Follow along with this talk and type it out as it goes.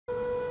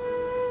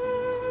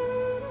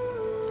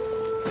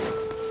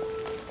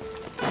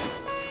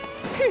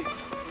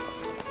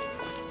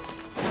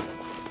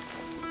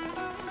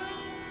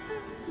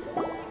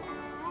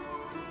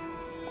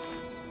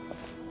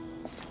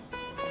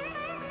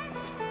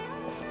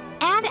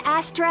Ad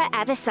Astra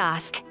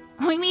Avisask.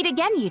 We meet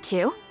again, you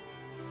two.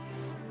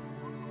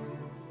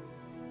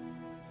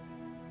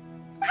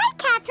 Hi,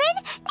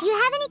 Catherine. Do you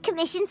have any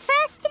commissions for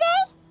us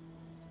today?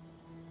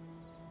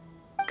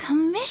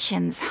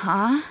 Commissions,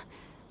 huh?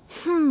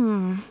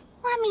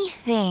 Let me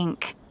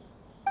think.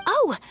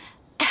 Oh,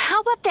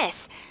 how about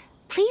this?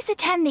 Please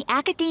attend the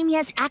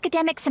Academia's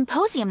Academic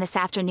Symposium this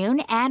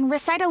afternoon and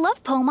recite a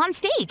love poem on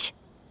stage.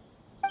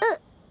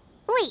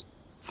 Wait,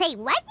 say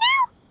what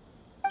now?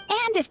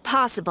 And if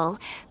possible,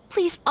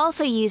 please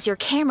also use your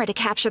camera to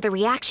capture the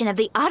reaction of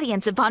the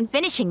audience upon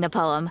finishing the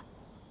poem.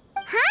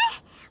 Huh?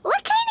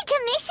 What kind of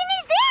commission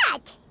is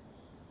that?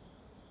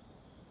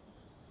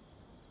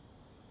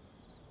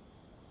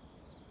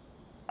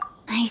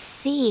 I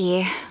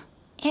see.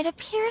 It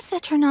appears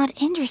that you're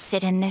not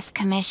interested in this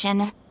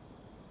commission.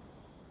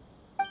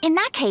 In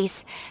that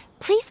case,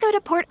 please go to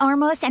Port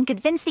Ormos and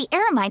convince the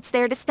Eremites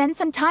there to spend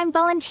some time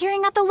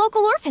volunteering at the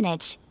local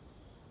orphanage.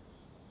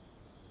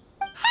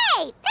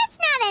 Hey, that's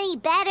not any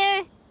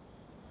better.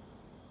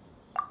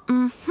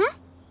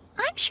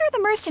 I'm sure the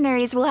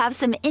mercenaries will have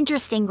some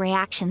interesting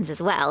reactions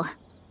as well.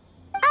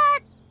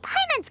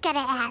 Paimon's gotta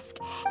ask.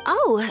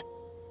 Oh,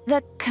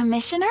 the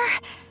commissioner?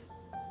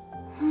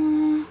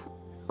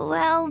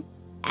 Well,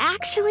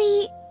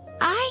 actually,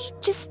 I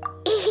just...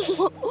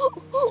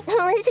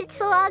 Was it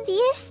so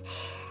obvious?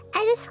 I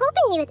was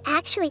hoping you would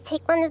actually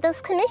take one of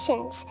those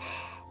commissions.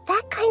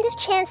 That kind of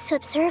chance to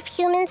observe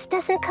humans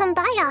doesn't come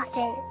by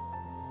often.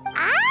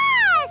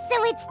 Ah,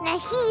 so it's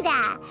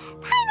Nahida.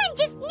 Paimon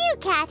just knew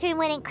Catherine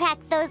wouldn't crack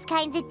those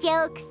kinds of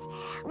jokes.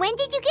 When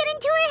did you get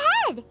into her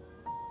head?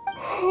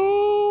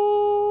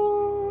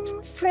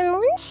 From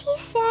when she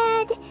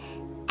said,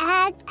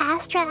 Ad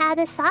Astra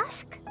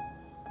Abisask.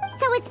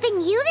 So it's been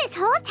you this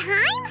whole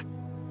time?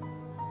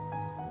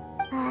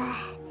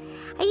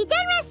 Are you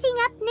done resting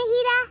up,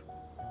 Nahida?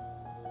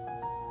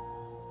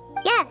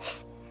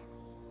 Yes.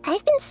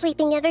 I've been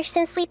sleeping ever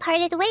since we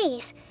parted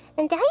ways.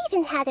 And I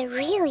even had a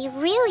really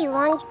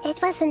long...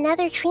 It was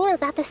another dream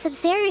about the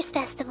Sub-Zerus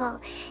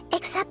festival.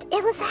 Except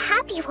it was a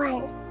happy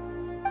one.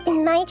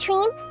 In my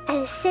dream, I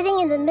was sitting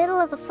in the middle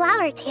of a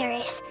flower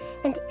terrace.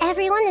 And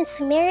everyone in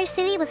Sumeru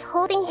City was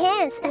holding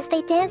hands as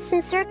they danced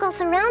in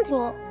circles around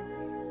me.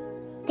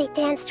 They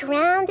danced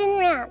round and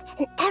round,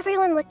 and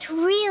everyone looked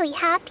really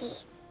happy.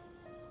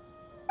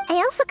 I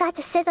also got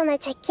to sit on a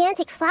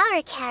gigantic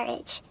flower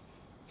carriage.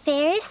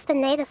 Ferris, the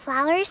Knight of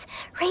Flowers,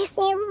 raised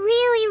me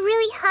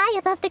really high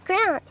above the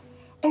ground,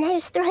 and I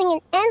was throwing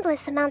an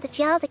endless amount of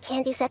Yalda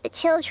candies at the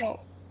children.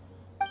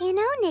 You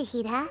know,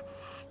 Nahida,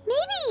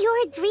 maybe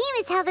your dream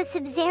is how the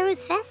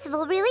Sub-Zerus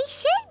festival really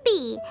should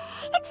be.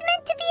 It's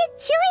meant to be a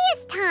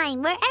joyous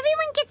time where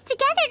everyone gets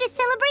together to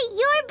celebrate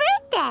your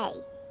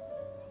birthday.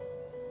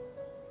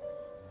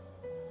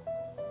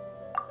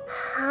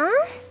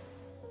 Huh?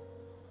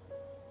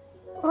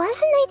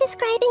 Wasn't I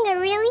describing a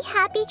really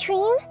happy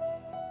dream?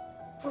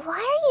 Why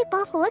are you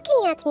both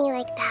looking at me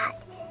like that?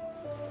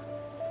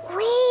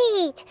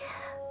 Wait,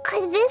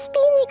 could this be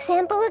an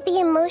example of the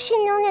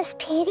emotion known as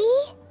pity?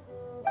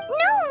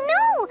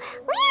 No,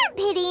 we aren't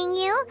pitying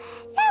you.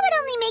 That would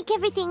only make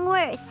everything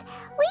worse.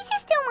 We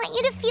just don't want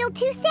you to feel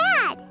too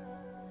sad.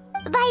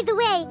 By the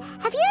way,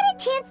 have you had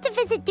a chance to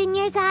visit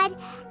Dunyarzad?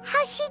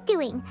 How's she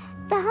doing?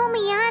 The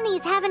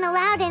Homianis haven't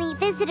allowed any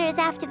visitors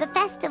after the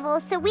festival,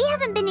 so we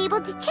haven't been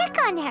able to check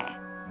on her.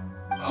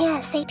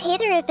 Yes, I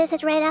paid her a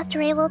visit right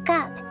after I woke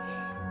up.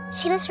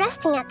 She was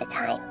resting at the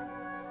time.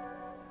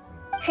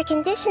 Her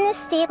condition is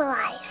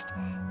stabilized.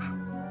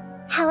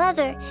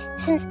 However,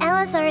 since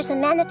Elazar is a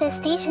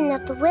manifestation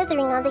of the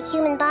withering on the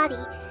human body,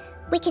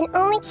 we can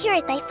only cure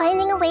it by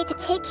finding a way to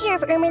take care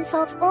of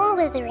Irminsul's own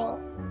withering.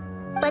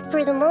 But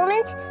for the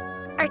moment,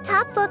 our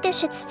top focus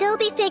should still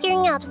be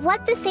figuring out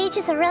what the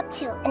sages are up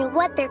to and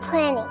what they're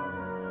planning.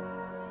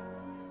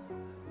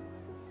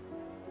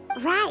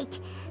 Right.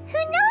 Who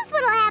knows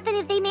what'll happen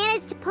if they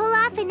manage to pull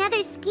off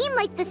another scheme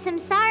like the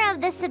Samsara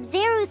of the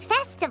Sub-Zerus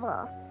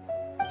festival?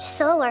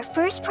 So our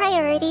first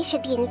priority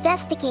should be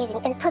investigating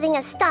and putting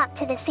a stop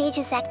to the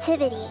sages'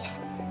 activities.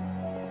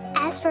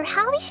 As for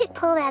how we should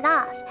pull that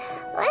off,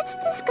 let's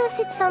discuss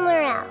it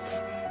somewhere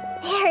else.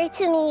 There are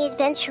too many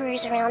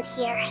adventurers around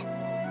here.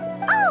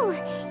 Oh,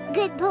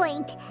 good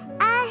point.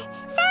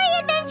 Sorry,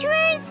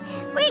 adventurers.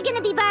 We're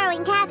gonna be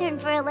borrowing Catherine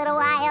for a little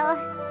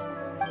while.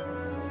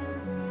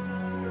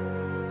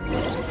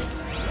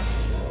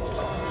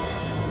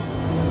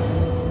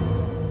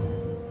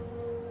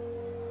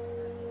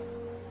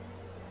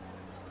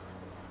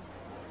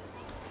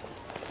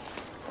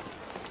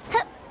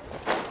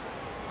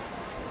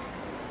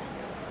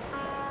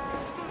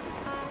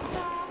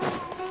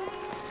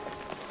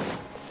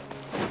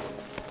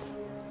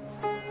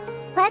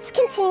 Let's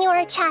continue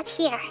our chat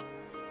here.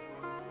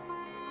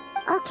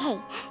 Okay,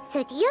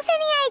 so do you have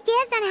any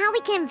ideas on how we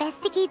can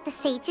investigate the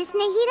sages,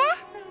 Nahida?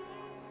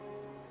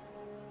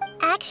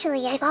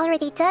 Actually, I've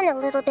already done a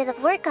little bit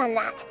of work on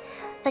that.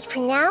 But for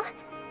now,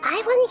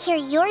 I want to hear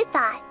your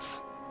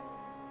thoughts.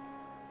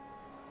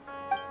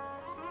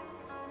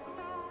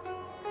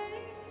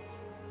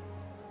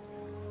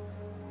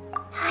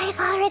 I've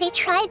already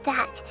tried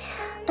that,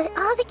 but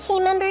all the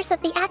key members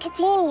of the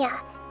Academia,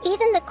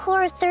 even the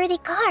core 30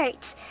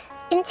 guards,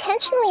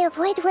 intentionally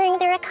avoid wearing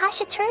their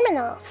Akasha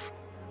terminals.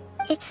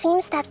 It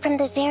seems that from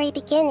the very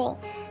beginning,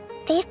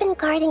 they've been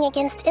guarding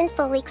against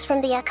info leaks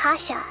from the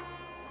Akasha.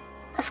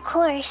 Of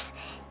course,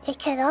 it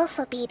could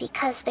also be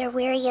because they're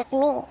wary of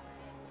me.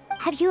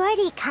 Have you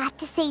already caught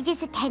the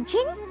sage's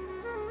attention?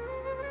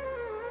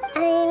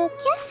 I'm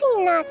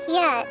guessing not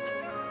yet.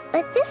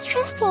 But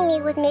distrusting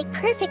me would make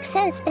perfect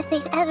sense if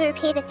they've ever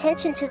paid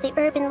attention to the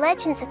urban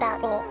legends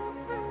about me.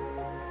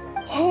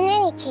 In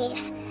any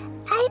case,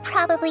 I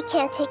probably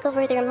can't take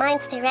over their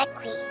minds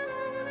directly.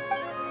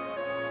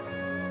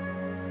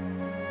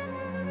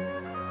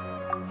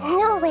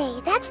 No way,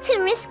 that's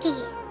too risky.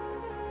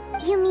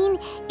 You mean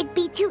it'd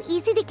be too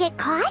easy to get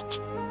caught?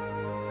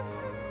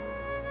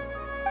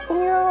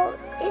 No,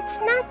 it's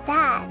not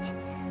that.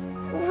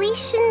 We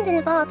shouldn't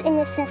involve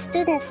innocent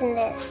students in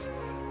this.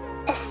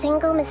 A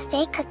single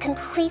mistake could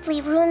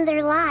completely ruin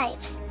their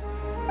lives.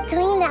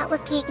 Doing that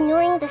would be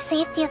ignoring the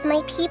safety of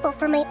my people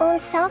for my own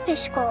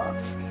selfish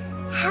goals.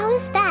 How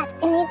is that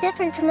any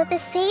different from what the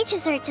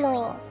sages are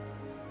doing?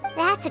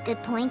 That's a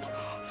good point.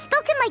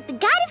 Spoken like the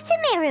god of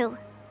Sumeru.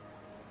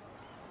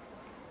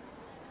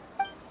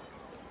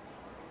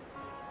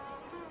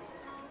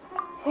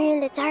 We're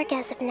in the dark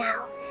as of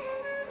now.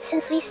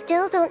 Since we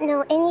still don't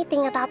know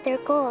anything about their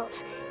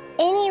goals,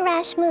 any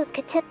rash move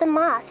could tip them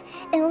off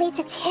and lead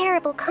to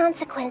terrible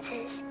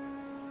consequences.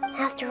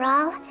 After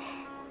all,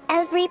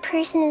 every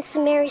person in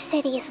Sumeru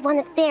City is one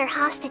of their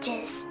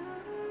hostages.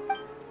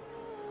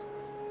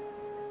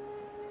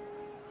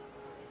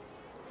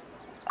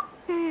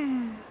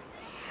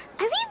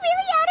 Are we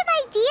really out of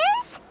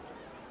ideas?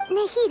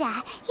 Nahida,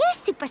 you're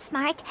super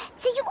smart,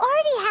 so you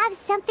already have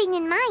something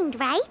in mind,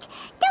 right?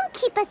 Don't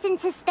keep us in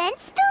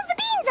suspense. Spill the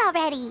beans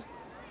already!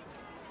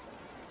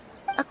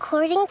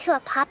 According to a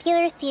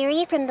popular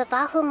theory from the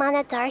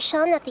Vahumana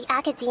Darshan of the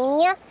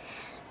Academia,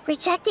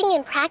 rejecting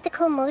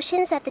impractical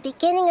motions at the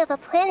beginning of a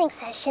planning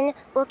session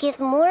will give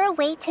more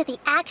weight to the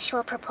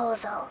actual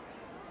proposal.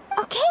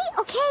 Okay,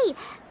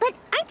 but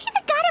aren't you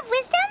the god of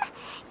wisdom?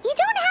 You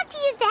don't have to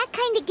use that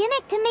kind of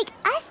gimmick to make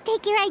us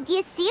take your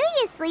ideas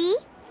seriously.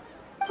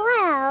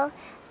 Well,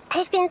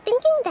 I've been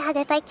thinking that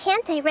if I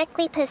can't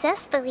directly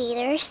possess the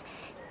leaders,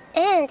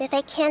 and if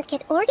I can't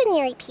get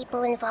ordinary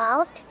people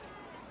involved,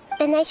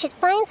 then I should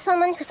find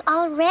someone who's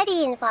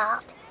already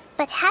involved,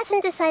 but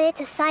hasn't decided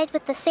to side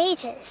with the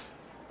sages.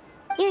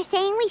 You're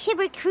saying we should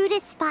recruit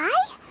a spy?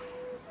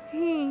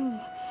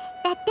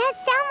 That does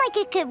sound like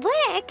it could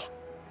work.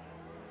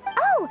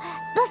 Oh,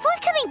 before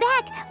coming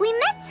back, we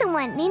met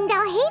someone named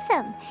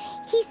Alhaitham.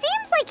 He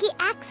seems like he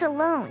acts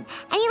alone,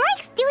 and he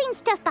likes doing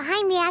stuff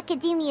behind the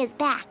Academia's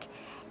back.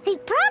 They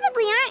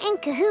probably aren't in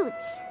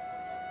cahoots.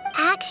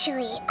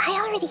 Actually,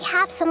 I already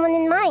have someone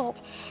in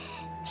mind.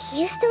 Do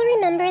you still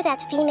remember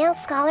that female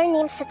scholar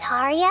named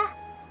Setaria?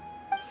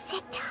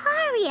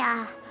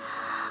 Setaria.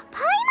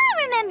 Paimon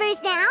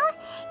remembers now.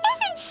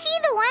 Isn't she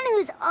the one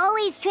who's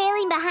always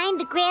trailing behind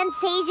the Grand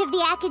Sage of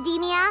the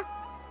Academia?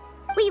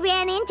 We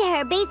ran into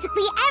her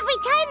basically every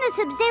time the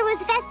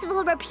Sub-Zero's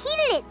festival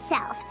repeated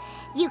itself.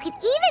 You could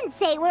even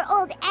say we're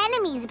old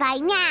enemies by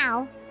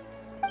now.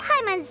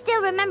 Paimon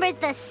still remembers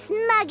the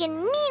smug and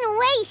mean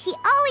way she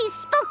always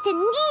spoke to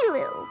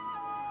Nilou.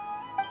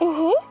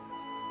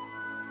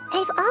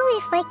 I've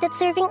always liked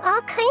observing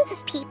all kinds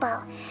of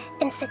people,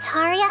 and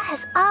Setaria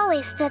has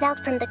always stood out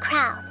from the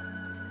crowd.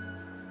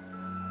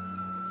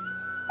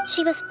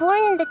 She was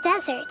born in the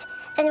desert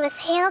and was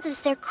hailed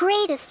as their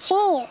greatest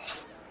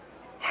genius.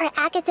 Her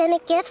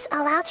academic gifts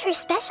allowed her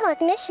special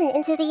admission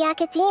into the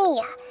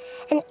Academia,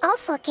 and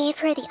also gave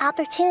her the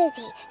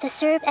opportunity to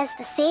serve as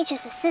the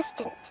sage's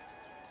assistant.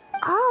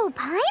 Oh,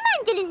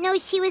 Paimon didn't know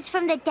she was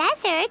from the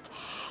desert.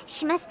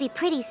 She must be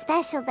pretty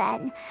special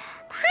then.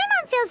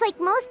 Paimon feels like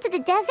most of the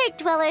desert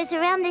dwellers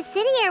around the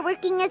city are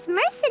working as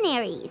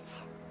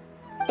mercenaries.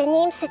 The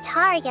name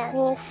Setaria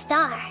means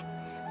star.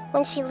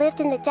 When she lived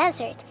in the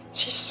desert,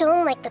 she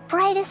shone like the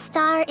brightest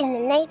star in the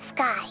night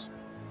sky.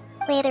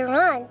 Later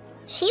on,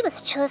 she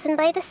was chosen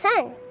by the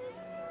sun.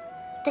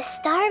 The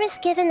star was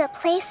given a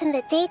place in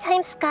the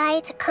daytime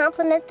sky to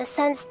complement the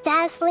sun's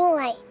dazzling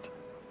light.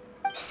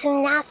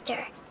 Soon after,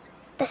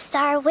 the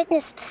star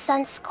witnessed the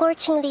sun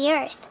scorching the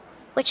earth,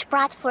 which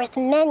brought forth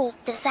many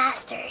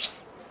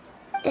disasters.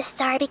 The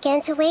star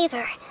began to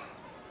waver.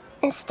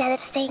 Instead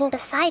of staying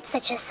beside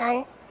such a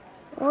sun,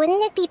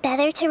 wouldn't it be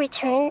better to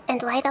return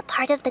and light up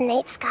part of the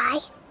night sky?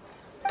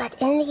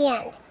 But in the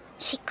end,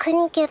 she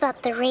couldn't give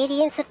up the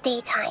radiance of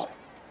daytime.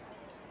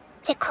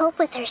 To cope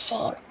with her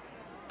shame,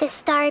 the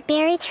star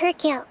buried her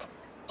guilt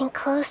and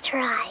closed her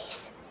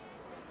eyes.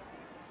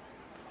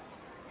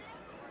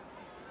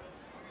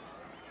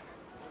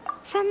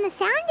 From the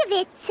sound of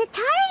it,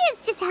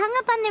 Setaria's just hung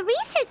up on the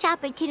research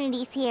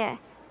opportunities here.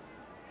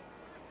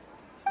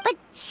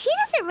 she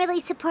doesn't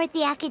really support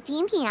the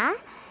academia.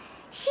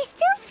 She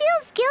still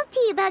feels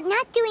guilty about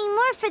not doing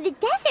more for the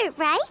desert,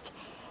 right?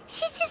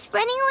 She's just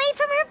running away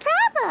from her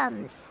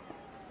problems.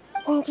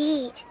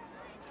 Indeed.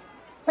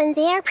 When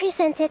they are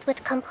presented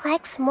with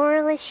complex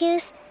moral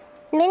issues,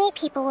 many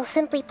people will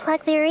simply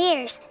plug their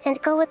ears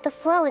and go with the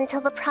flow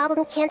until the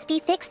problem can't be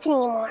fixed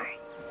anymore.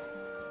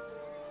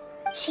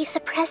 She's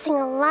suppressing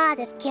a lot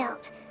of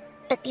guilt,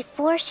 but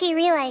before she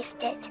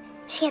realized it,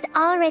 she had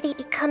already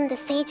become the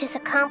sage's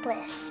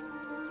accomplice.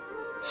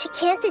 She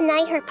can't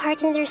deny her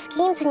part in their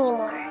schemes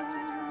anymore.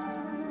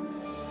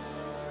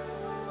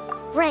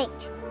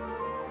 Right.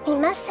 We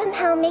must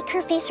somehow make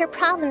her face her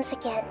problems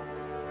again.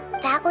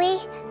 That way,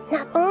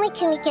 not only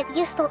can we get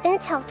useful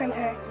intel from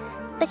her,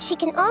 but she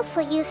can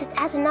also use it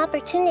as an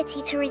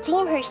opportunity to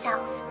redeem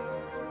herself.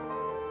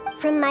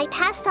 From my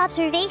past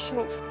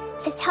observations,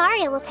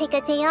 Cetaria will take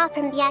a day off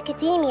from the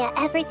academia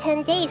every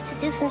 10 days to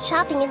do some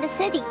shopping in the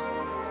city.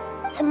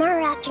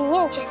 Tomorrow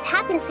afternoon just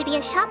happens to be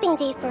a shopping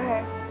day for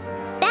her.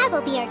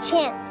 That'll be our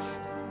chance.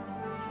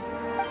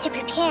 To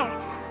prepare,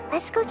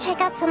 let's go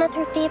check out some of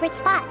her favorite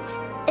spots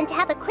and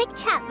have a quick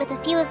chat with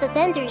a few of the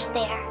vendors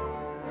there.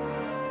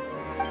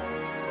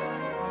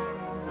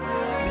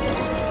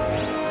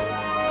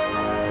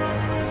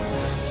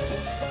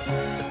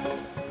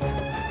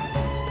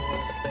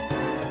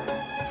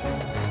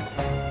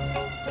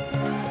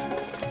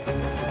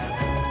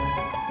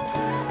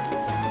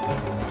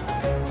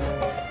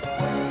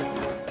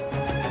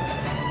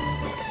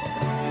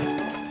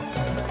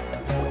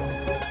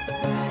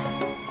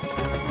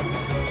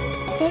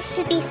 This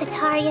should be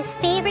Cetaria's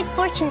favorite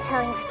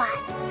fortune-telling spot.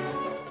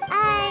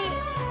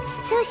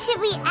 So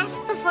should we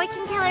ask the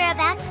fortune teller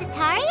about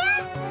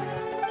Cetaria?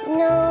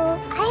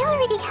 No, I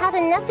already have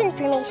enough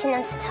information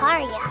on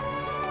Cetaria.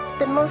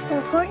 The most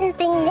important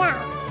thing now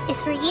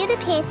is for you to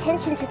pay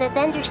attention to the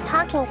vendor's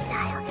talking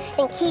style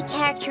and key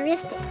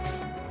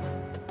characteristics.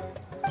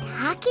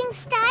 Talking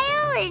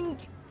style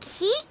and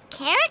key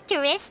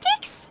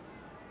characteristics?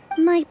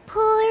 My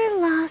poor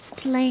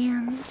lost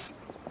lambs.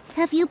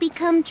 Have you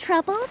become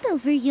troubled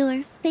over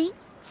your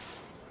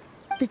fates?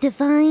 The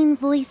divine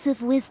voice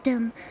of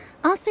wisdom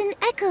often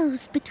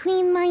echoes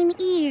between mine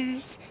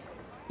ears.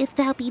 If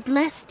thou be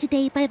blessed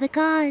today by the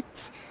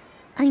gods,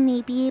 I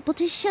may be able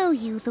to show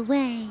you the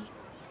way.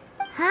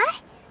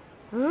 Huh?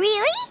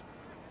 Really?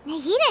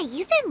 Nahida,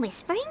 you've been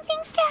whispering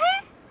things to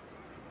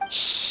her?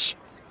 Shh!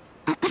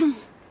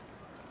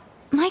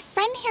 My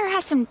friend here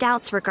has some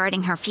doubts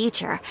regarding her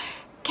future.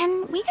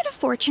 Can we get a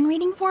fortune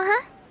reading for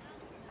her?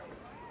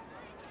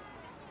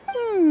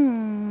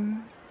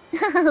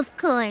 Of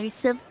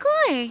course, of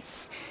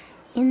course.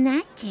 In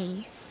that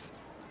case...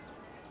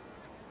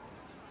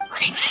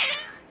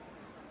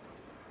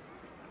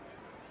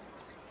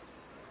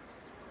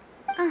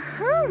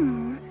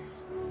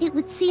 It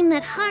would seem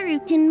that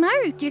Harut and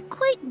Marut are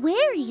quite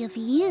wary of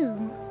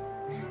you.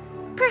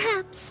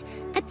 Perhaps,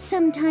 at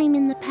some time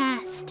in the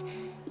past,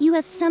 you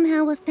have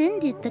somehow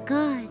offended the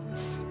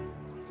gods.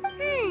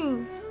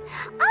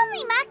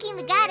 Only mocking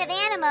the god of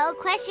Animo,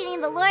 questioning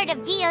the lord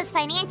of Geo's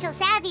financial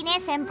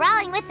savviness, and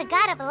brawling with the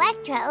god of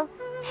Electro.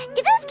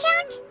 Do those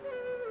count?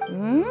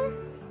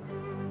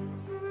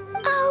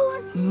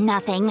 Oh,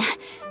 nothing.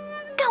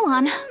 Go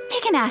on,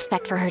 pick an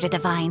aspect for her to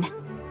divine.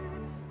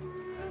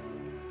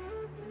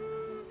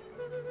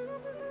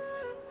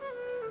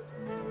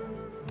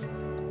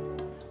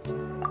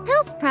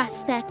 Health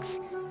prospects.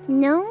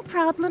 No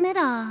problem at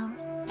all.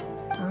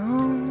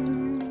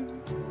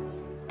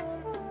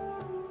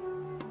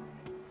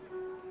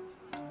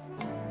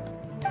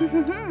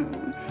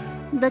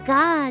 The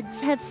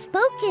gods have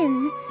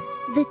spoken.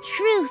 The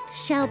truth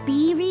shall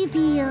be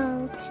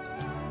revealed.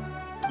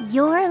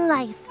 Your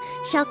life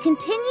shall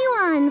continue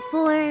on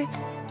for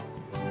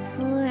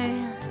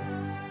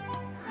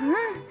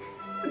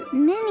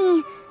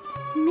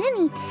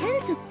many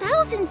tens of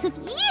thousands of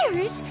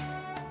years.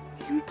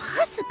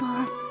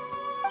 Impossible.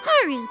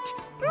 Harut,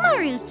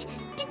 Marut,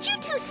 did you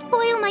two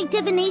spoil my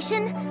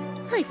divination?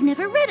 I've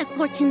never read a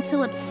fortune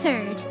so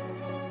absurd.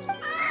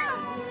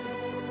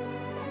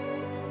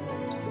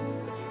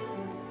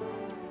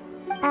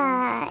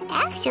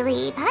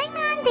 Actually,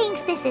 Paimon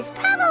thinks this is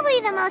probably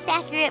the most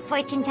accurate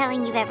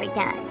fortune-telling you've ever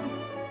done.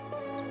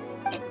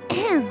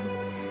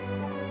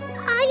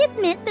 I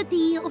admit that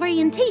the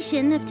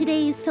orientation of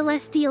today's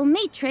celestial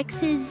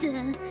matrix is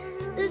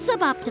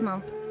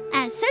suboptimal.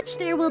 As such,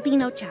 there will be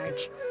no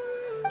charge.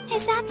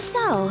 Is that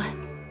so?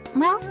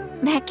 Well,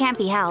 that can't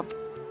be helped.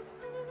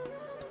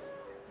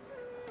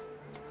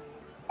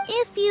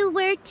 If you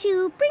were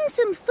to bring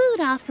some food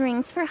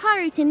offerings for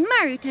Harut and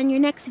Marut on your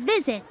next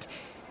visit,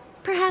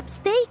 perhaps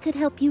they could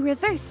help you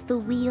reverse the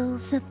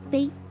wheels of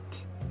fate.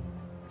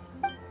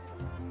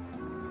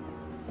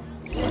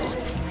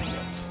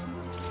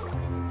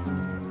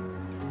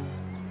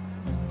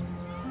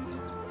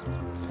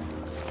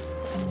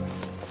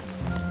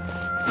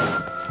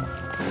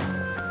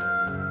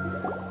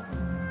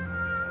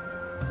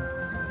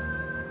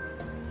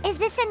 Is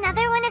this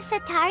another one of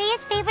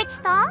Cetaria's favorite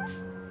stalls?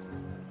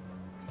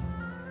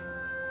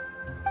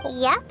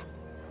 Yep.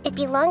 It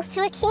belongs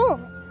to a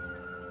king.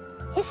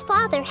 His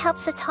father helped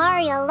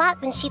Sataria a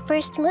lot when she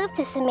first moved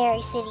to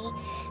Samari City,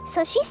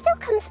 so she still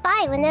comes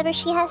by whenever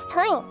she has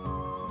time.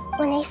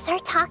 When I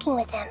start talking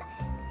with him,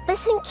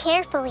 listen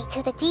carefully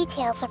to the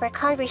details of our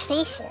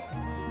conversation.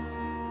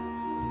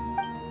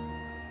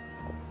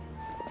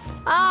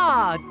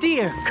 Ah,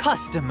 dear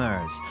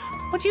customers!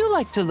 Would you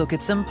like to look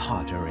at some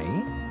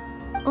pottery?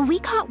 We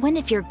caught wind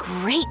of your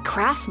great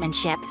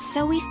craftsmanship,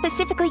 so we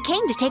specifically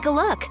came to take a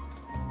look.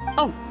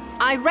 Oh,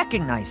 I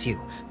recognize you.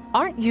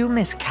 Aren't you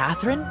Miss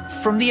Catherine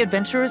from the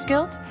Adventurers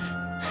Guild?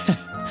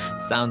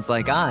 Sounds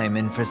like I'm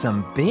in for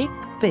some big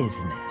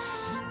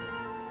business.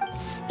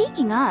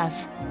 Speaking of,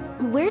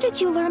 where did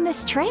you learn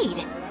this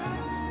trade?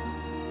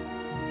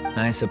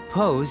 I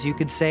suppose you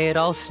could say it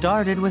all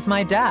started with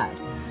my dad.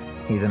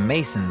 He's a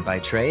mason by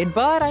trade,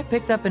 but I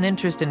picked up an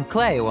interest in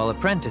clay while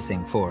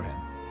apprenticing for him.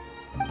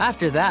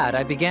 After that,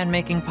 I began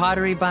making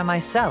pottery by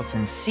myself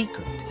in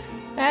secret,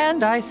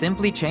 and I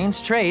simply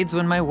changed trades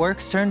when my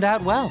works turned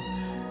out well.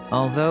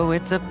 Although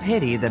it's a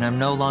pity that I'm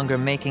no longer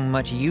making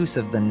much use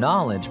of the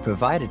knowledge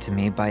provided to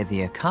me by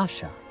the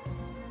Akasha.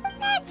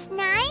 That's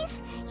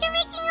nice. You're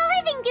making a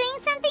living doing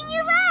something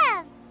you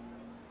love.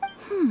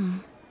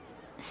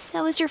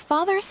 So is your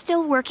father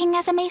still working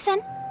as a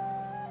mason?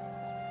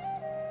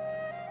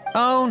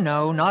 Oh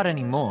no, not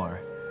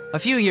anymore. A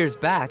few years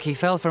back, he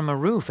fell from a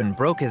roof and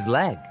broke his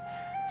leg.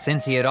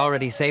 Since he had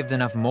already saved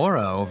enough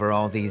Mora over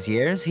all these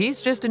years,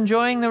 he's just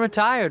enjoying the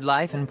retired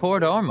life in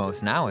Port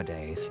Ormos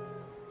nowadays.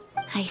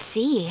 I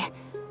see.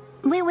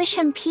 We wish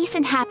him peace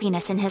and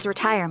happiness in his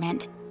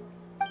retirement.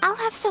 I'll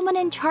have someone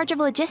in charge of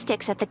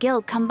logistics at the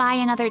guild come by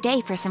another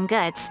day for some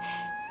goods.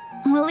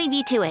 We'll leave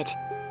you to it.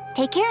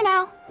 Take care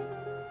now.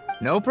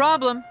 No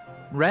problem.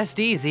 Rest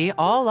easy,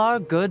 all our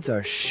goods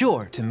are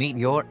sure to meet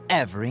your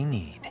every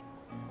need.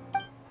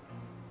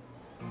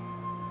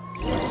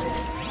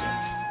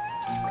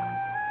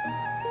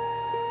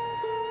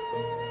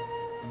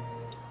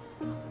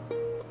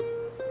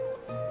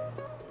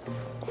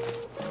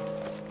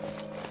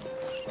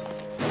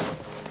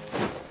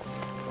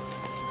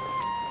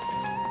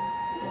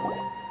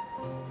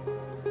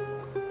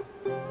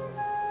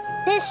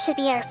 This should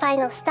be our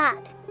final stop.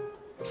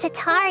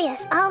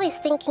 Sitaria's always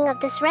thinking of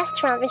this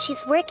restaurant when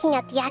she's working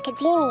at the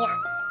academia,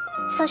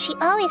 so she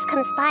always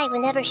comes by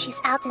whenever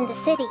she's out in the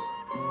city.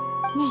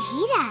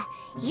 Nahida,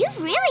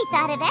 you've really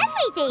thought of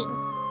everything.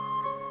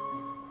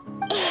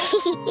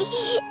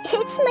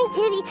 It's my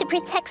duty to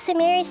protect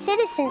Samari's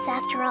citizens,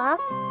 after all.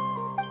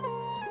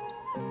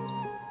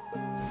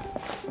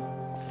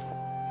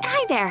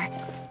 Hi there.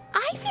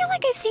 I feel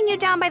like I've seen you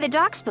down by the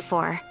docks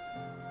before.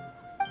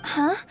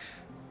 Huh?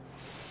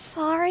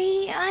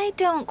 Sorry, I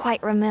don't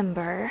quite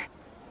remember.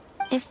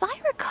 If I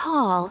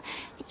recall,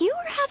 you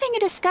were having a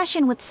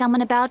discussion with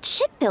someone about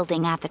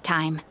shipbuilding at the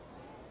time.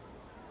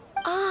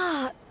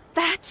 Ah,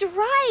 that's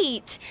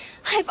right!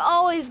 I've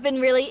always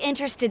been really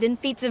interested in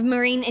feats of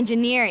marine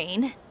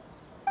engineering.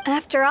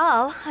 After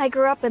all, I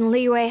grew up in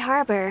Liyue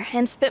Harbor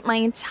and spent my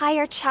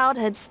entire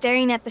childhood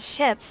staring at the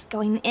ships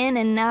going in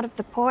and out of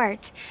the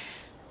port.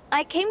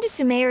 I came to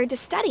Sumeru to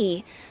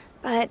study,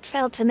 but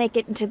failed to make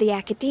it into the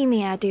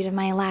academia due to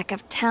my lack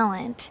of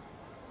talent.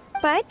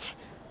 But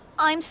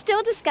I'm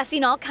still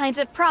discussing all kinds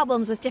of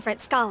problems with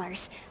different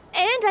scholars,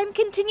 and I'm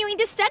continuing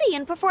to study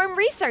and perform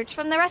research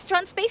from the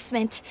restaurant's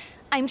basement.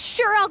 I'm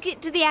sure I'll get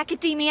into the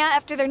academia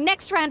after their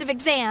next round of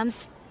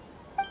exams.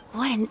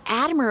 What an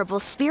admirable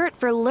spirit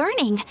for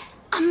learning.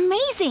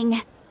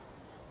 Amazing!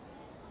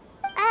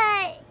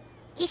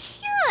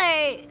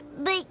 Sure,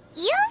 but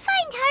you'll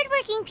find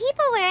hardworking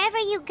people wherever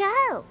you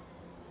go.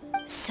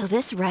 So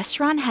this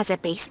restaurant has a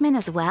basement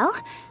as well?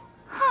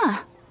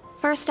 Huh.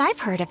 First I've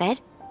heard of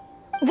it.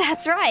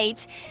 That's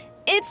right.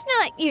 It's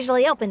not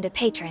usually open to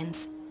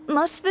patrons.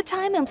 Most of the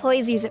time,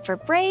 employees use it for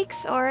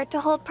breaks or to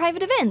hold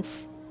private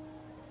events.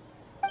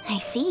 I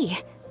see.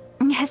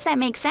 Guess that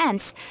makes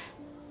sense.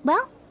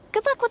 Well,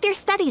 good luck with your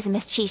studies,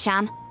 Miss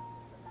Chishan.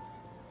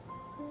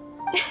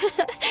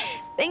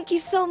 Thank you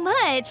so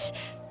much.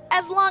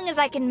 As long as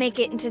I can make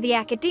it into the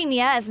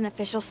academia as an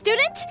official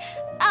student,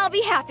 I'll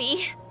be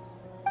happy.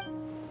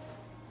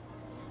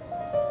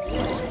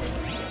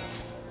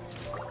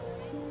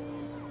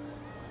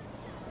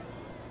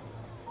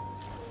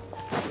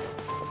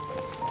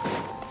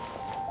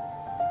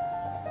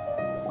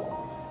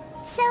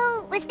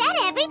 So, was that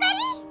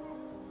everybody?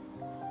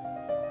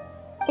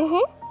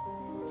 Mm-hmm.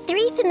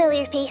 3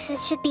 familiar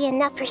faces should be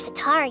enough for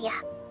Sitaria.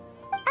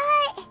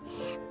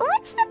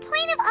 What's the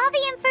point of all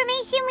the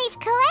information we've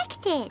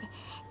collected?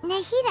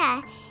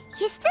 Nahida,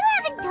 you still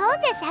haven't told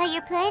us how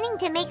you're planning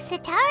to make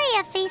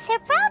Sitaria face her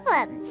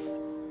problems.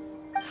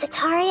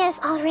 Sitaria is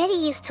already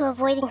used to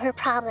avoiding her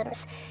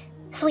problems,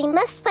 so we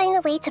must find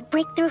a way to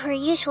break through her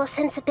usual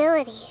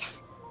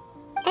sensibilities.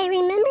 I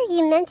remember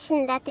you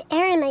mentioned that the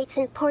Eremites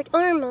in Port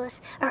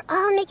Ormos are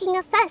all making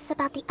a fuss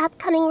about the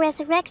upcoming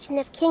resurrection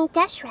of King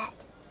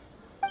Deshret.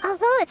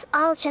 Although it's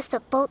all just a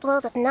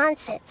boatload of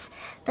nonsense,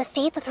 the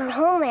fate of her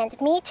homeland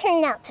may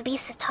turn out to be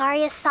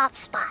Sitaria's soft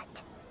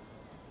spot.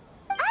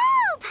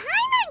 Oh,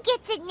 Paimon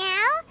gets it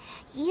now?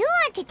 You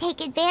want to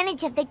take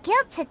advantage of the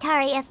guilt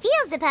Sataria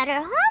feels about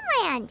her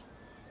homeland.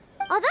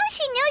 Although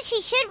she knows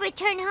she should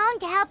return home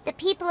to help the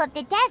people of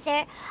the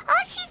desert,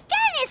 all she's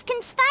done is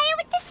conspire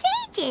with the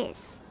sages.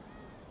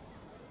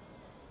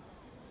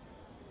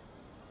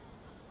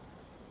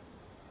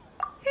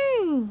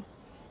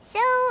 So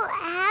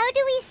how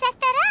do we set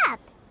that up?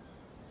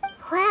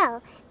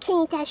 Well,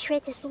 King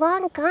Deshret is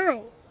long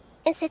gone,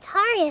 and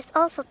Sataria is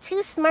also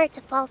too smart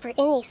to fall for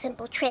any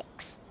simple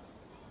tricks.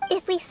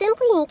 If we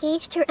simply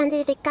engaged her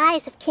under the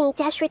guise of King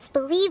Deshret's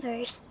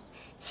believers,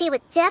 she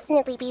would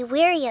definitely be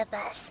wary of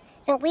us,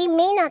 and we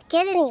may not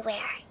get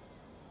anywhere.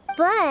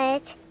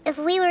 But if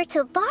we were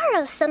to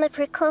borrow some of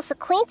her close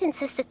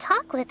acquaintances to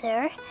talk with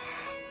her,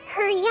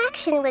 her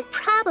reaction would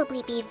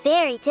probably be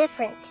very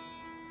different.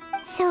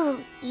 So,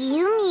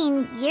 you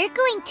mean you're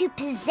going to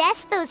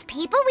possess those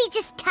people we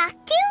just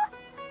talked to?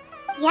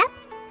 Yep.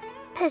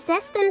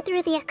 Possess them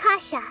through the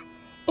Akasha.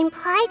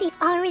 Imply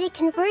they've already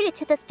converted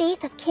to the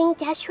faith of King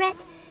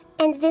Deshret,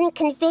 and then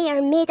convey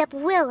our made-up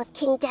will of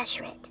King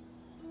Deshret.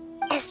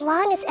 As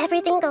long as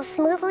everything goes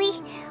smoothly,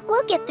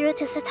 we'll get through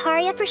to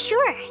Sataria for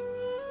sure.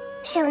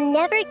 She'll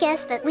never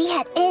guess that we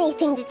had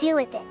anything to do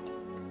with it.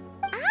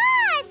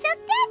 So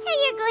that's how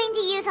you're going to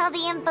use all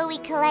the info we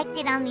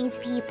collected on these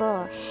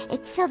people.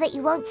 It's so that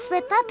you won't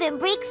slip up and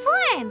break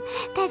form.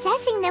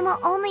 Possessing them will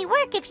only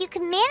work if you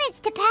can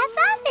manage to pass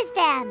off as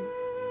them.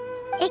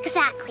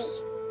 Exactly.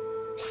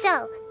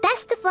 So,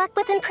 best of luck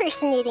with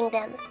impersonating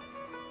them.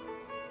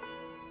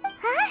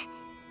 Huh?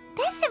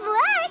 Best of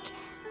luck?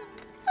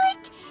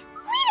 But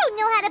we don't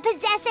know how to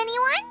possess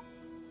anyone.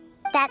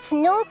 That's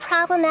no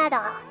problem at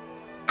all.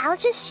 I'll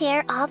just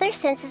share all their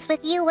senses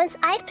with you once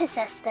I've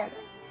possessed them.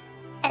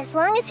 As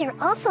long as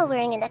you're also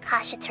wearing an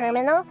Akasha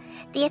terminal,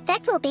 the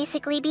effect will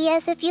basically be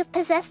as if you've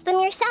possessed them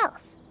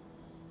yourself.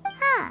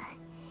 Huh.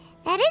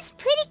 That is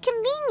pretty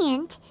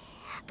convenient.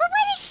 But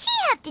why does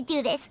she have to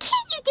do this?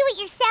 Can't you do it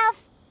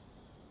yourself?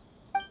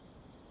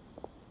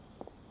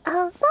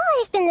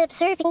 Although I've been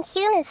observing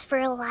humans for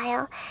a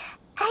while,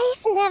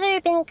 I've never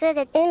been good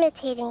at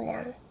imitating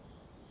them.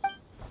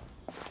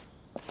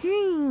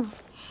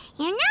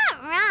 You're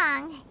not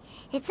wrong.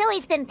 It's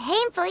always been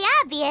painfully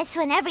obvious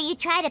whenever you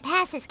try to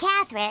pass as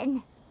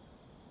Catherine.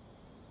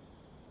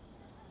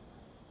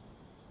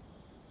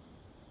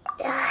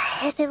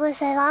 If it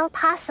was at all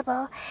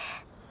possible,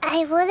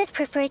 I would have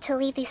preferred to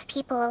leave these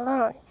people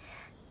alone.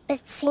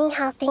 But seeing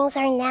how things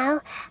are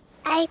now,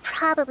 I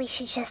probably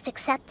should just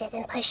accept it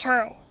and push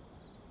on.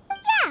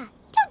 Yeah,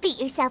 don't beat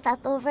yourself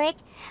up over it.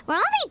 We're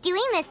only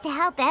doing this to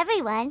help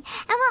everyone, and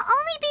we'll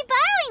only be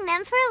borrowing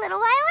them for a little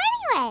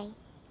while anyway.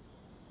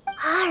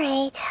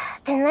 Alright,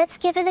 then let's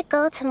give it a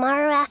go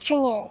tomorrow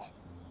afternoon.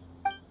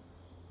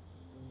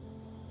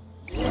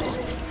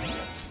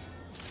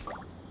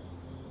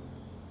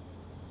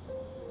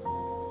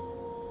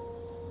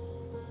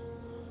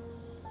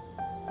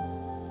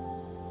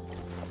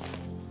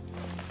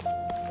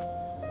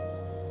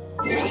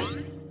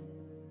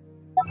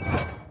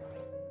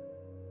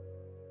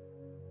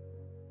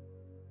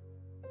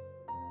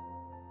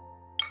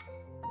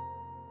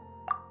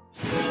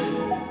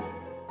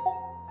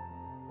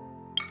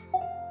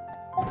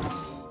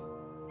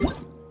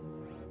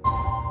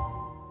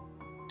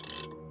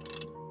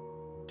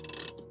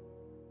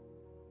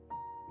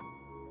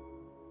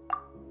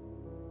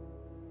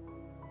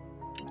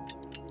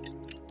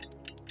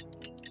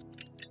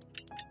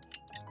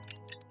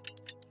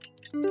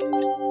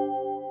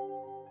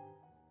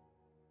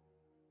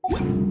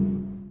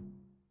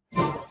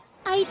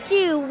 I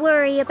do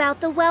worry about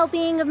the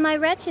well-being of my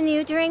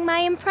retinue during my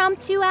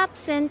impromptu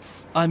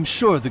absence. I'm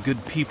sure the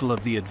good people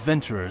of the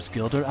Adventurers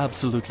Guild are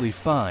absolutely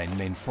fine,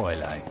 mein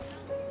Fräulein.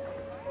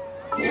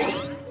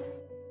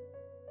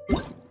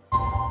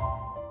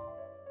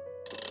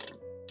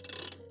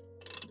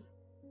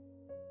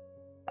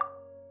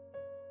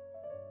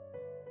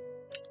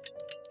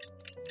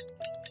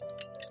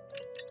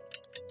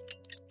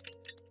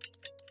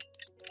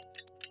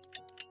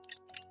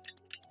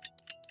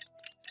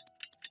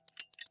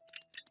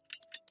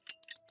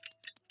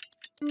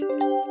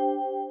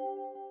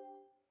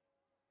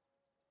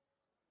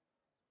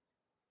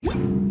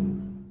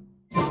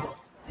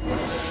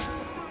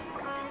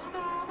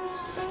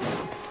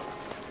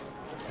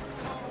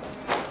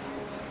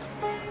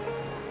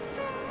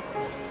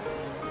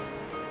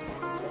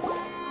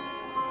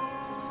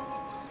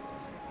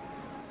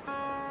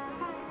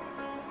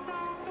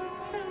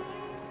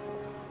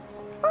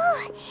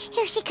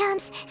 Here she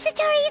comes!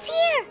 Satari's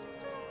here!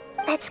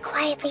 Let's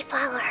quietly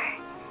follow her.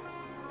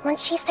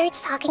 Once she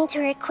starts talking to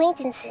her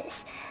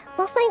acquaintances,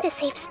 we'll find a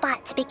safe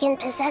spot to begin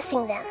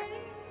possessing them.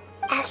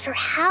 As for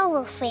how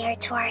we'll sway her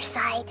to our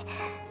side,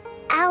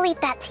 I'll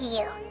leave that to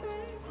you.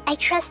 I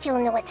trust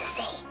you'll know what to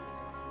say.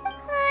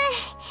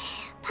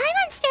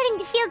 Paimon's starting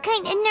to feel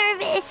kinda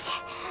nervous.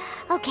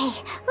 Okay,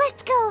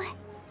 let's go.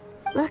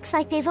 Looks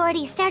like they've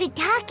already started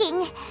talking.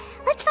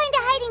 Let's find a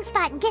hiding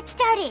spot and get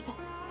started.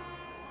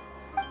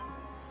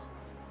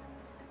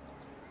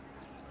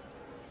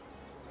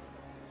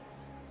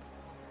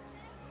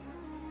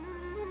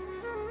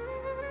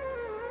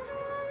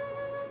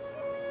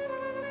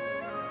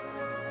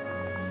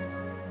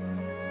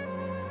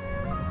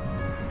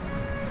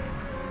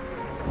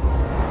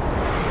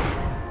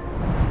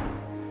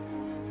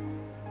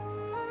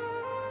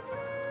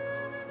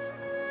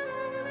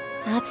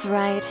 That's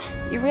right.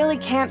 You really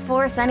can't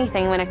force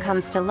anything when it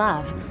comes to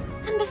love.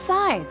 And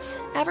besides,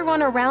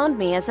 everyone around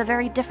me has a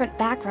very different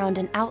background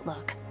and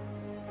outlook.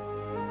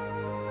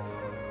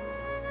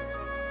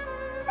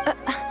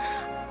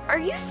 Are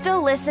you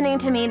still listening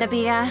to me,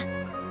 Nabia?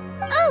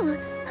 Oh,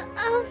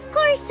 of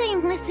course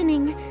I'm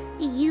listening.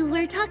 You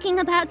were talking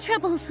about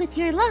troubles with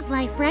your love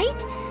life,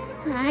 right?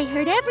 I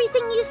heard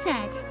everything you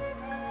said.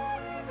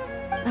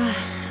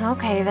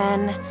 Okay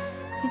then.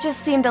 You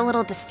just seemed a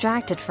little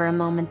distracted for a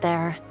moment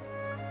there.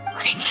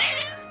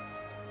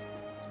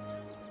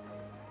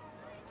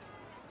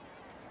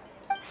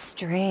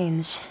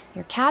 Strange.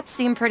 Your cats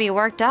seem pretty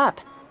worked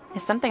up.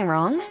 Is something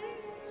wrong?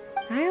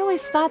 I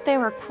always thought they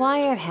were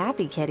quiet,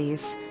 happy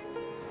kitties.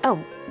 Oh,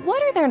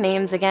 what are their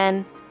names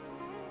again?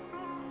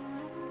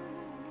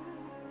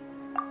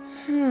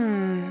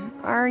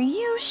 Are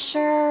you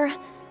sure?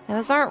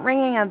 Those aren't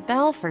ringing a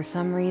bell for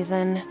some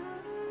reason.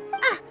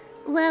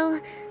 Well,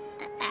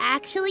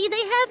 actually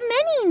they have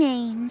many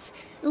names.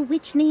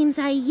 Which names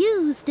I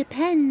use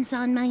depends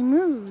on my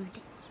mood.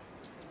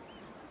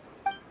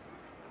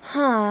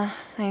 Huh,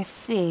 I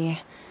see.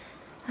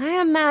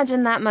 I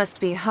imagine that must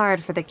be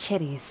hard for the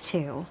kitties,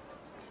 too.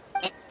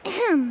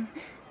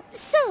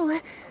 So,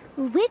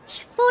 which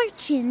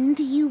fortune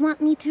do you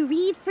want me to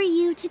read for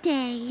you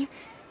today?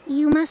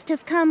 You must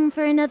have come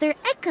for another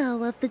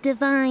echo of the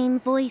divine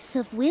voice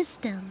of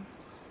wisdom.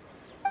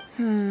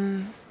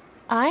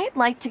 I'd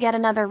like to get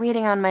another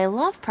reading on my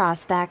love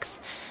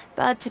prospects,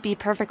 but to be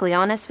perfectly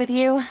honest with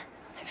you,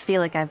 I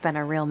feel like I've been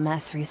a real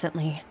mess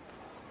recently.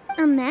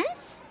 A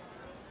mess?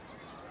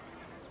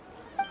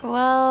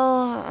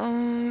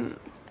 Well,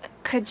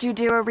 could you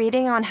do a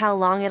reading on how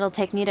long it'll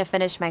take me to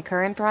finish my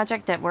current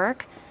project at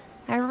work?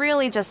 I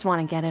really just want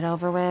to get it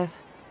over with.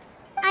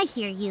 I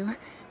hear you.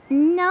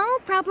 No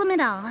problem at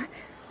all.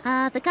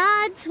 The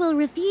gods will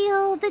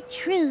reveal the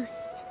truth.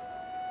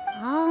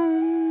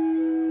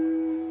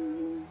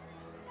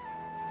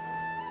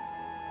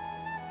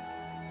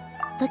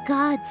 The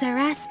gods are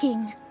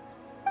asking,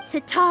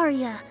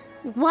 Setaria,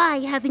 why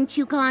haven't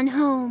you gone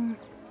home?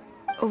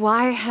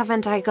 Why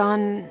haven't I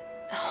gone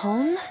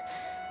home?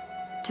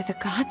 Do the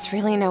gods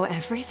really know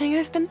everything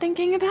I've been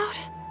thinking about?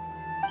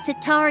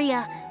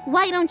 Setaria,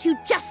 why don't you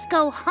just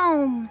go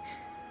home?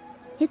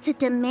 It's a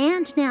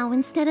demand now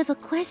instead of a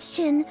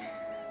question.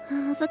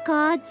 The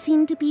gods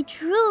seem to be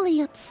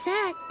truly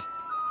upset.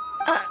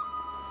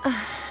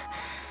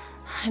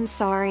 I'm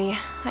sorry.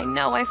 I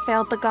know I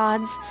failed the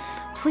gods.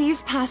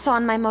 Please pass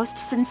on my most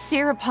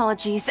sincere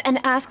apologies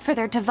and ask for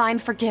their divine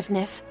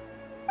forgiveness.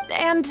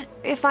 And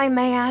if I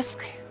may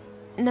ask,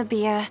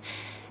 Nabia,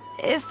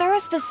 is there a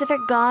specific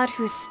god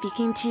who's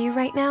speaking to you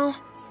right now?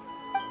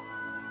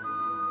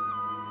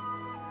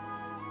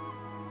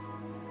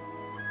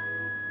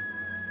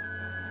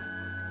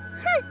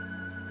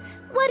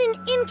 What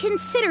an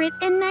inconsiderate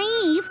and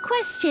naive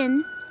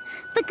question.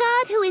 The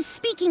god who is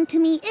speaking to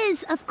me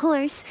is, of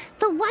course,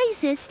 the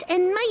wisest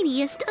and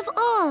mightiest of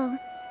all,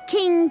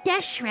 King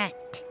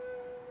Deshret.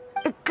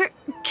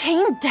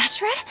 King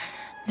Deshret?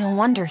 No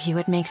wonder he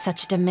would make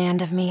such a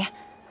demand of me.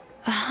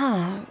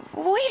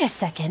 Wait a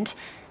second.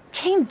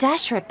 King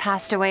Deshret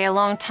passed away a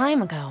long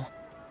time ago.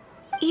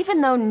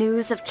 Even though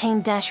news of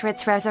King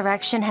Deshret's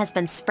resurrection has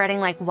been spreading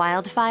like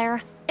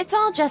wildfire, it's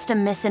all just a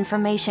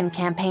misinformation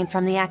campaign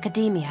from the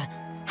academia.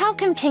 How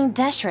can King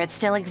Deshret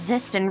still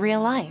exist in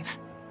real life?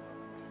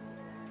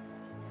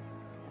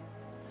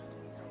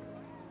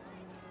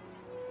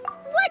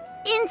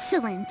 What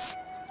insolence!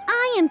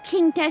 I am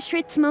King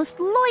Deshret's most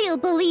loyal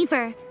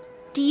believer.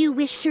 Do you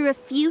wish to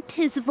refute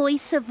his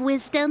voice of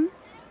wisdom?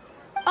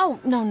 Oh,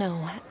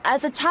 no.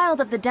 As a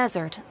child of the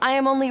desert, I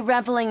am only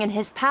reveling in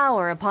his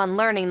power upon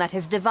learning that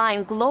his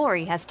divine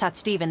glory has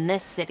touched even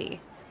this city.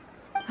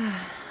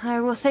 I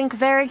will think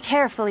very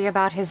carefully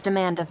about his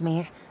demand of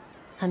me.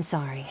 I'm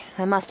sorry.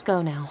 I must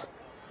go now.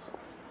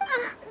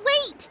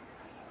 Wait!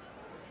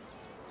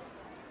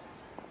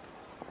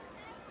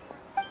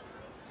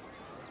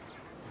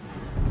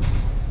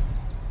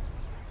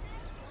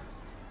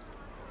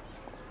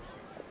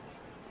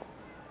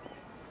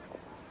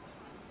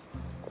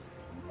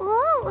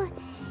 Ooh,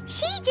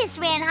 she just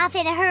ran off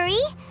in a hurry.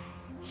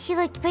 She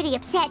looked pretty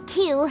upset,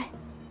 too.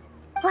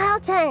 Well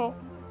done.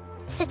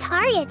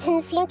 Setaria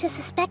didn't seem to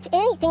suspect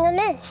anything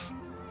amiss.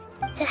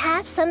 To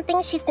have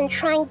something she's been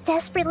trying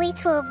desperately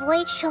to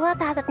avoid show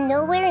up out of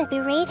nowhere and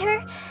berate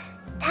her,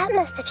 that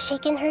must have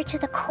shaken her to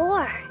the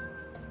core.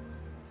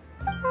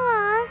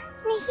 Aw,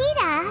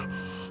 Nahida,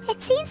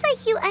 it seems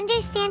like you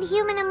understand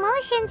human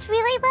emotions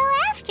really well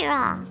after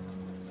all.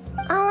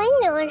 All I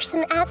know are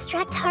some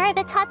abstract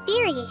Harava-taught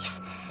theories.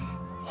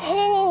 And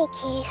in any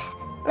case,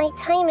 my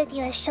time with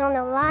you has shown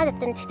a lot of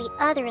them to be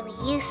utterly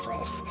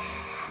useless.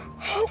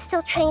 I'm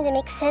still trying to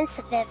make sense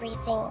of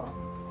everything.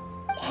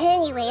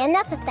 Anyway,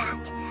 enough of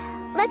that.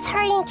 Let's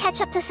hurry and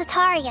catch up to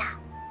Setaria.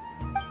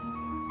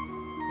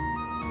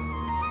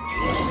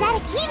 He's at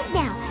Akeem's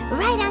now,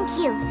 right on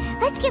cue.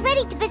 Let's get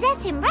ready to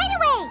possess him right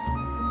away!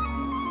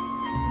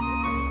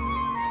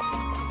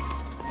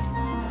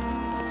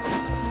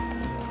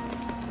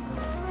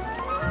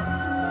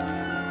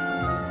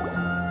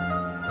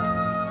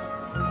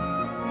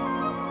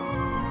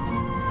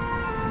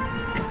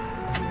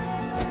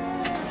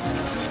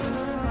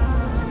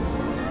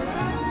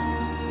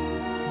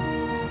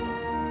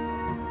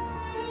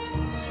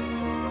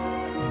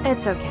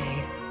 It's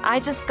okay. I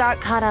just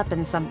got caught up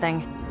in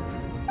something.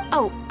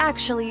 Oh,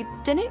 actually,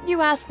 didn't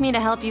you ask me to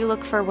help you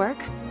look for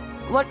work?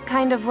 What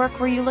kind of work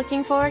were you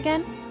looking for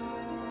again?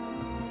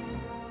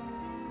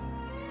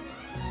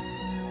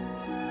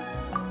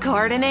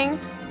 Gardening?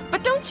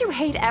 But don't you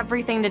hate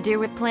everything to do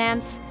with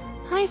plants?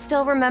 I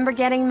still remember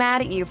getting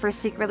mad at you for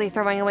secretly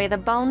throwing away the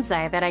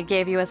bonsai that I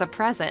gave you as a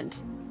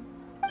present.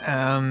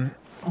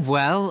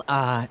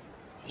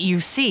 You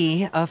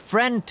see, a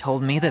friend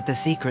told me that the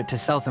secret to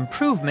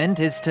self-improvement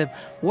is to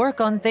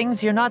work on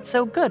things you're not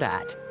so good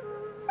at.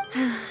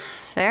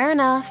 Fair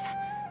enough.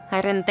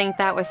 I didn't think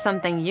that was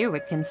something you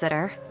would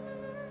consider.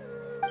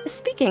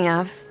 Speaking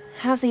of,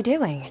 how's he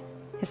doing?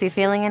 Is he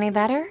feeling any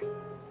better?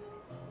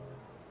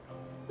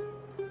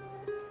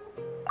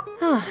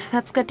 Oh,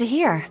 that's good to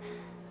hear.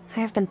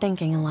 I've been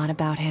thinking a lot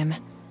about him.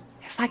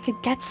 If I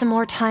could get some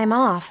more time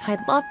off,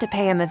 I'd love to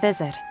pay him a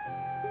visit.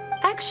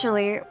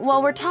 Actually,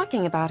 while we're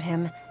talking about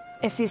him,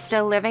 is he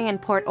still living in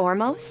Port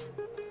Ormos?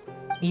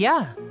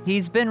 Yeah,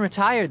 he's been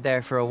retired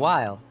there for a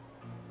while.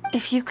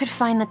 If you could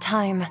find the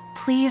time,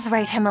 please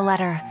write him a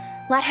letter.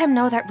 Let him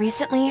know that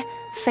recently,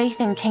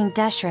 faith in King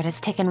Deshret has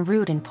taken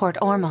root in Port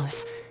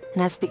Ormos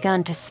and has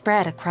begun to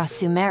spread across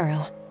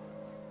Sumeru.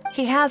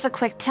 He has a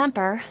quick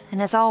temper and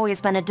has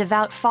always been a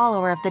devout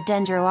follower of the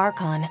Dendro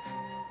Archon.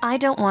 I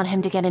don't want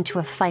him to get into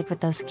a fight with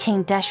those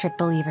King Deshret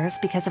believers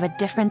because of a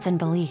difference in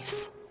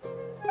beliefs.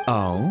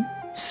 Oh?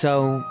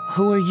 So,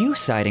 who are you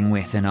siding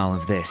with in all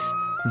of this?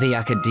 The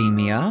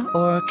Academia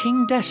or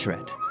King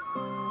Deshret?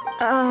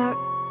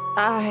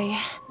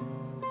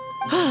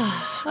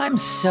 I'm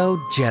so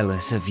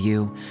jealous of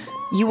you.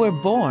 You were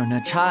born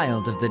a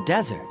child of the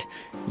desert,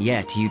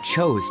 yet you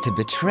chose to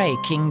betray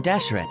King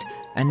Deshret,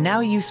 and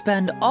now you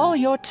spend all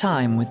your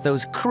time with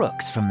those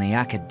crooks from the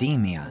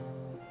Academia.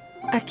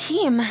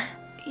 Akeem,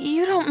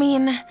 you don't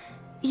mean...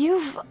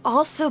 you've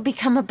also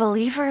become a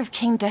believer of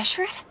King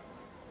Deshret?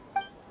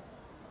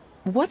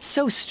 What's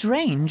so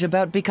strange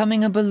about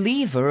becoming a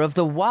believer of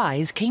the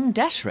wise King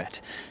Deshret?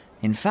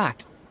 In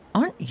fact,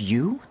 aren't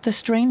you the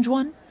strange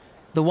one?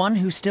 The one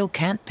who still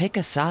can't pick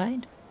a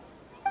side?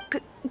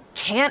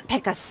 Can't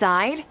pick a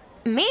side?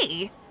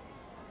 Me?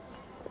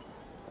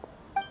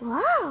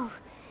 Whoa!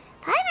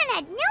 Paimon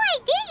had no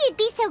idea you'd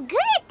be so good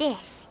at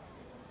this!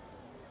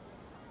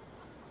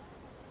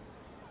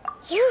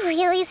 You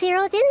really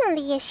zeroed in on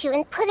the issue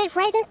and put it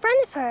right in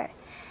front of her.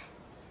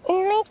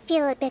 It might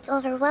feel a bit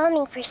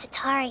overwhelming for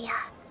Setaria.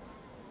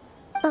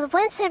 But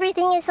once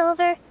everything is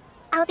over,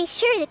 I'll be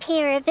sure to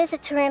pay her a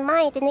visit to her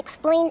mind and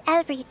explain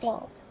everything.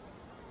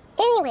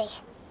 Anyway,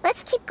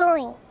 let's keep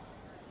going.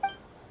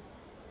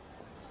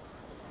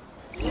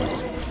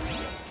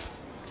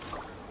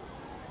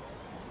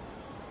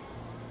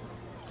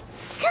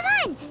 Come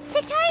on!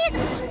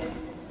 Setaria's...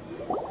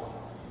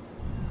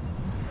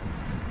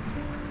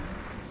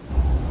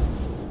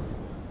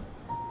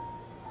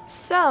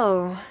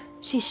 So,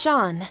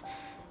 Shishan,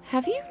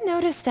 have you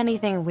noticed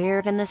anything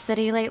weird in the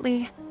city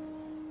lately?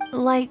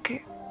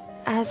 Like,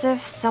 as if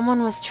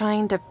someone was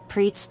trying to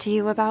preach to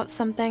you about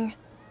something?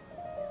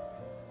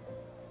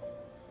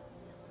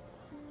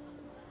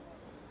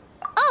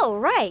 Oh,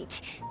 right.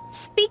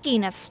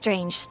 Speaking of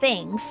strange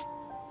things,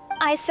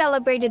 I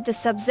celebrated the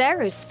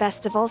Sub-Zerus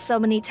festival so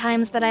many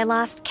times that I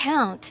lost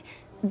count.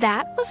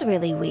 That was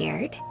really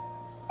weird.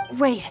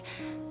 Wait,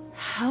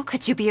 how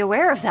could you be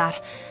aware of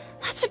that?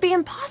 That should be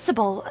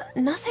impossible.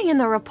 Nothing in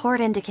the report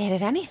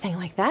indicated anything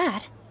like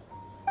that.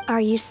 Are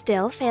you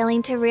still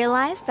failing to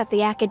realize that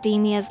the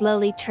Academia's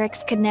lowly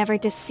tricks could never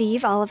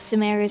deceive all of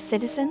Sumeru's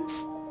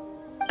citizens?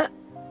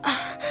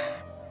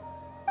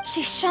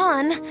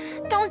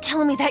 Shishan, don't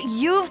tell me that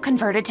you've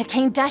converted to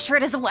King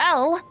Deshret as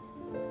well!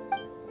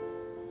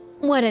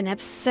 What an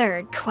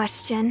absurd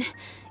question.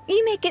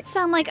 You make it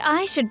sound like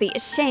I should be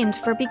ashamed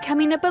for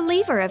becoming a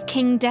believer of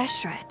King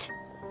Deshret.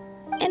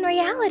 In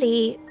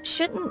reality,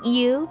 shouldn't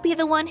you be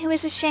the one who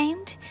is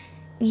ashamed?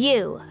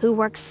 You, who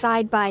works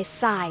side by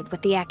side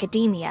with the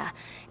Academia,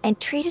 and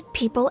treated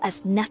people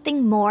as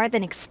nothing more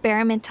than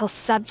experimental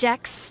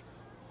subjects?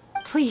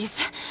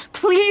 Please,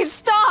 please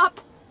stop!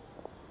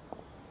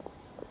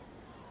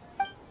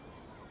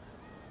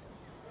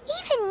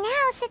 Even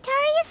now,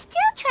 Setaria's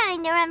still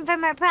trying to run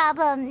from her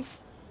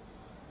problems.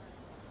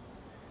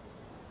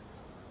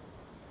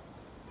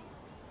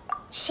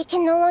 She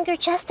can no longer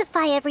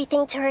justify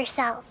everything to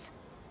herself.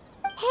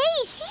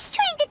 Hey, she's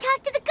trying to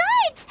talk to the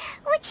guards!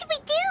 What should we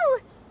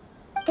do?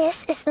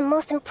 This is the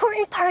most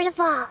important part of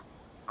all.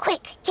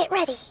 Quick, get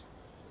ready.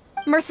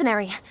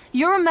 Mercenary,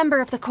 you're a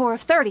member of the Corps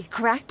of 30,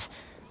 correct?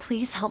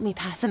 Please help me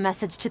pass a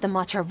message to the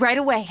Matcha right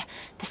away.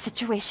 The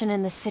situation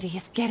in the city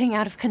is getting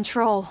out of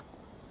control.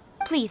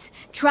 Please,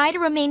 try to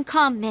remain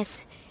calm,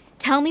 miss.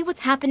 Tell me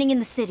what's happening in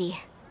the city.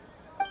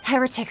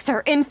 Heretics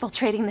are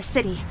infiltrating the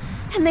city,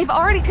 and they've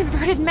already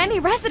converted many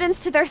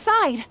residents to their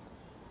side.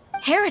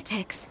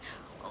 Heretics?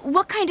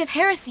 What kind of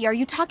heresy are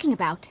you talking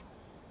about?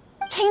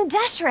 King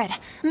Deshret!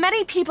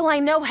 Many people I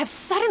know have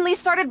suddenly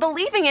started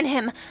believing in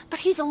him, but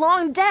he's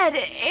long dead.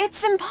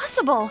 It's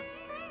impossible.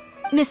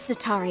 Miss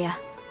Setaria,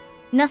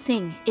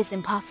 Nothing is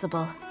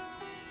impossible.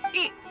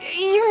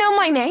 You know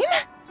my name?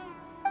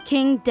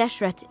 King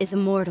Deshret is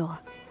immortal,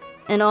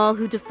 and all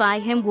who defy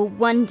him will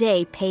one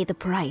day pay the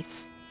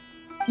price.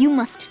 You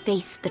must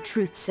face the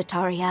truth,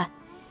 Setaria.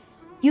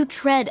 You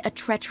tread a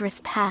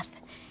treacherous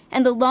path,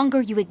 and the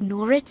longer you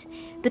ignore it,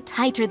 the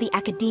tighter the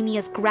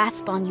Academia's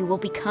grasp on you will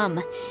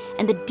become,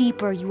 and the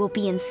deeper you will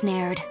be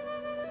ensnared.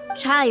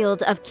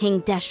 Child of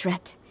King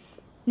Deshret,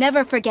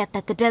 never forget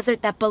that the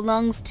desert that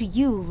belongs to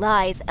you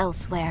lies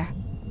elsewhere.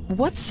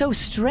 What's so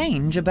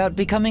strange about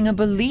becoming a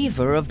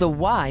believer of the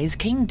wise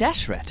King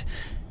Deshret?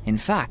 In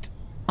fact,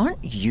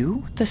 aren't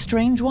you the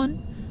strange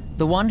one?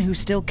 The one who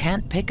still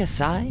can't pick a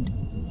side?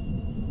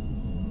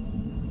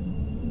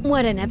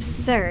 What an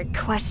absurd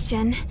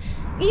question.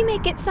 You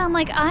make it sound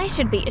like I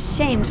should be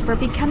ashamed for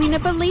becoming a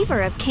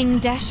believer of King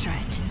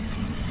Deshret.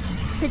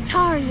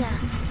 Setaria,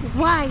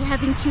 why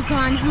haven't you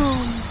gone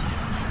home?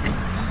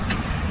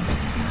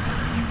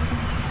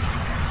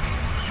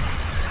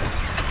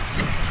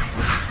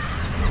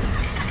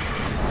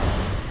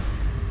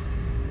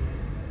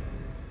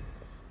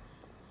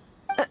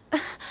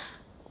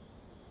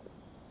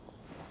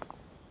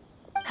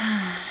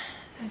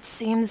 It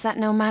seems that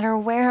no matter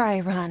where I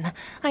run,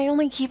 I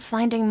only keep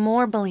finding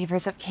more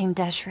believers of King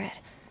Deshret.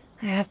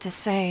 I have to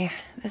say,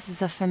 this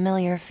is a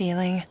familiar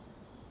feeling.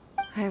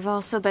 I've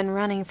also been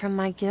running from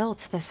my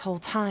guilt this whole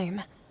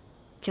time.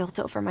 Guilt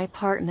over my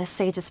part in the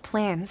sage's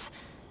plans,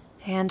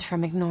 and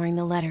from ignoring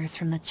the letters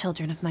from the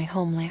children of my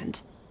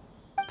homeland.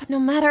 But no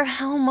matter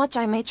how much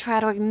I may try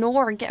to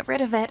ignore or get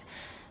rid of it,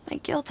 my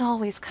guilt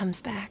always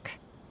comes back.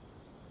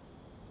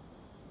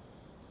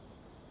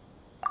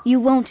 You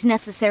won't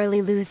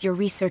necessarily lose your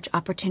research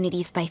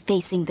opportunities by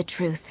facing the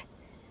truth.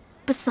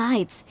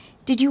 Besides,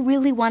 did you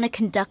really want to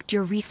conduct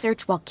your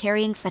research while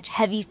carrying such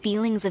heavy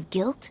feelings of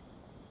guilt?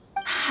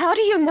 How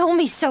do you know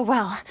me so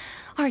well?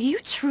 Are you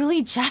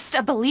truly just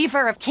a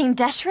believer of King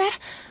Deshret?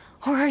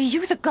 Or are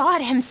you the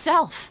god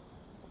himself?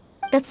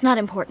 That's not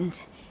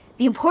important.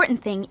 The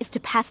important thing is to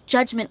pass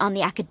judgment on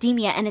the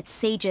Academia and its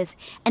sages,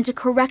 and to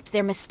correct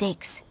their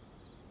mistakes.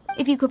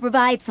 If you could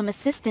provide some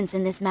assistance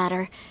in this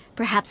matter,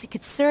 perhaps it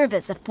could serve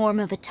as a form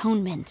of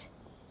atonement.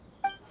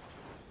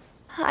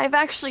 I've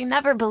actually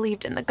never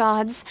believed in the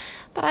gods,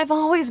 but I've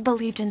always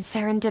believed in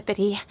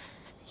serendipity.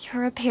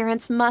 Your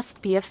appearance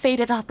must be a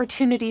fated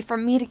opportunity for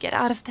me to get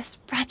out of this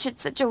wretched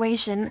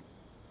situation.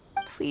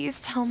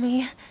 Please tell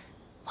me,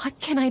 what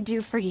can I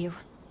do for you?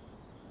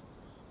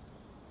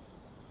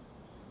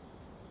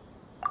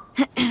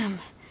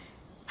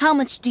 How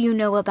much do you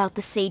know about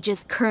the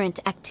sage's current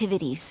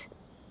activities?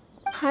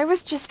 I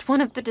was just one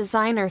of the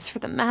designers for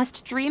the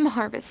massed dream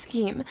harvest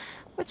scheme,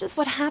 which is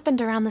what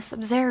happened around the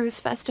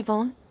Взор's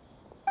festival.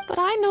 But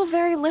I know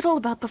very little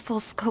about the full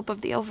scope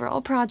of the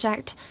overall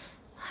project.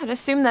 I'd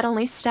assume that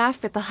only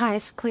staff with the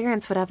highest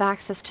clearance would have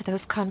access to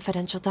those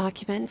confidential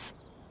documents.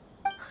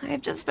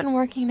 I've just been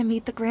working to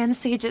meet the Grand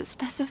Sage's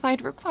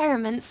specified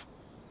requirements.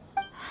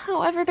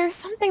 However, there's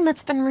something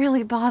that's been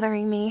really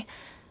bothering me.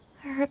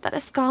 I heard that a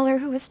scholar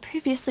who was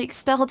previously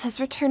expelled has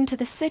returned to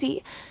the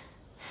city,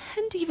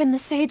 and even the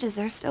sages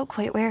are still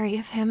quite wary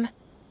of him.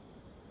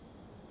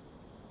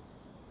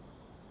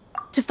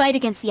 To fight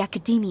against the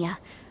Academia,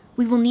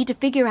 we will need to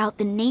figure out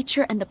the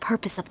nature and the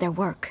purpose of their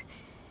work.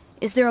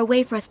 Is there a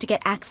way for us to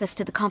get access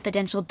to the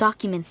confidential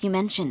documents you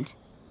mentioned?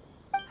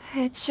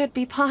 It should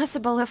be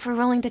possible if we're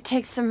willing to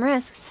take some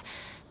risks.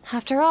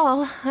 After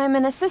all, I'm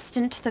an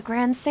assistant to the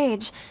Grand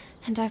Sage,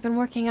 and I've been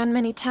working on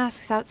many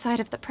tasks outside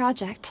of the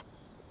project.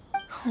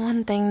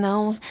 One thing,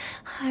 though,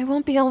 I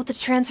won't be able to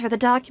transfer the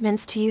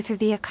documents to you through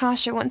the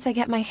Akasha once I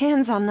get my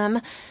hands on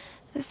them.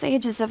 The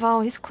sages have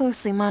always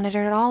closely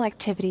monitored all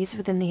activities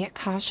within the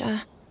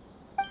Akasha.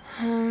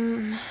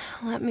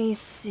 Let me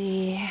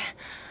see...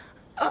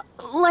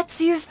 let's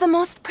use the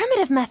most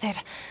primitive method.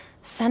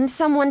 Send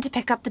someone to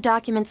pick up the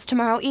documents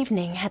tomorrow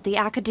evening at the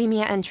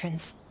Academia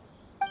entrance.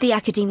 The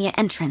Academia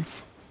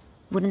entrance?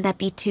 Wouldn't that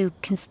be too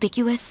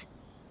conspicuous?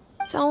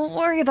 Don't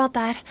worry about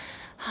that.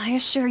 I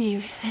assure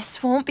you,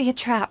 this won't be a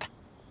trap.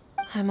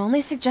 I'm only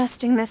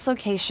suggesting this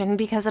location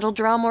because it'll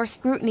draw more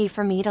scrutiny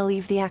for me to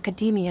leave the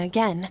Academia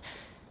again.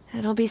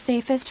 It'll be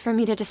safest for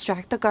me to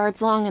distract the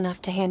guards long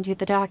enough to hand you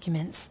the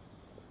documents.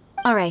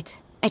 All right,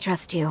 I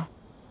trust you.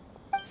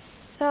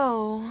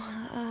 So,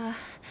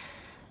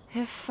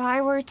 if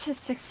I were to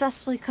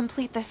successfully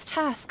complete this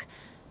task,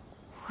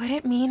 would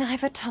it mean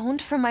I've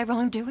atoned for my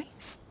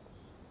wrongdoings?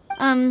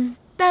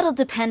 That'll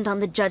depend on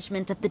the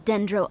judgment of the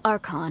Dendro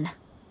Archon.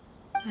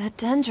 The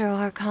Dendro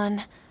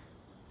Archon.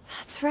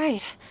 That's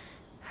right.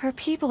 Her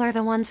people are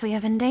the ones we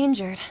have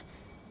endangered.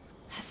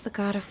 As the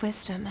God of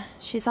Wisdom,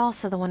 she's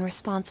also the one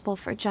responsible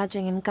for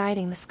judging and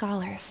guiding the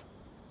scholars.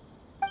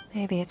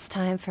 Maybe it's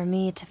time for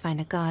me to find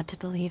a god to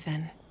believe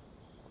in.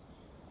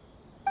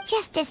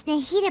 Just as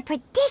Nahida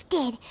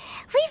predicted,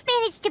 we've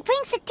managed to bring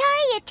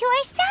Setaria to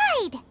our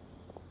side!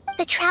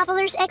 The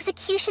Traveler's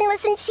execution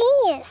was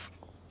ingenious.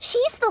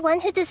 She's the one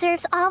who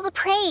deserves all the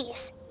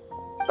praise.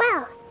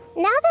 Well,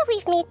 now that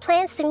we've made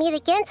plans to meet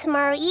again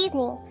tomorrow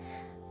evening,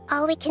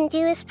 All we can do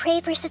is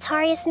pray for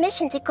Sataria's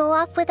mission to go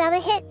off without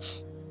a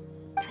hitch.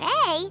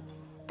 Pray?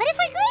 But if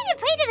we're going to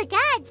pray to the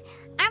gods,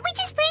 aren't we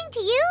just praying to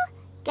you?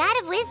 God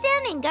of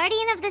wisdom and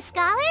guardian of the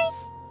scholars?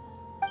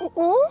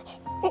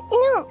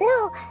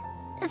 No.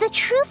 The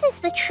truth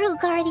is the true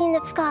guardian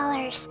of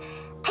scholars.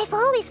 I've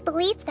always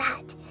believed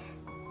that.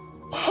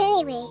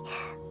 Anyway,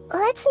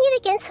 let's meet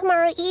again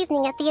tomorrow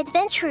evening at the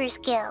Adventurers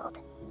Guild.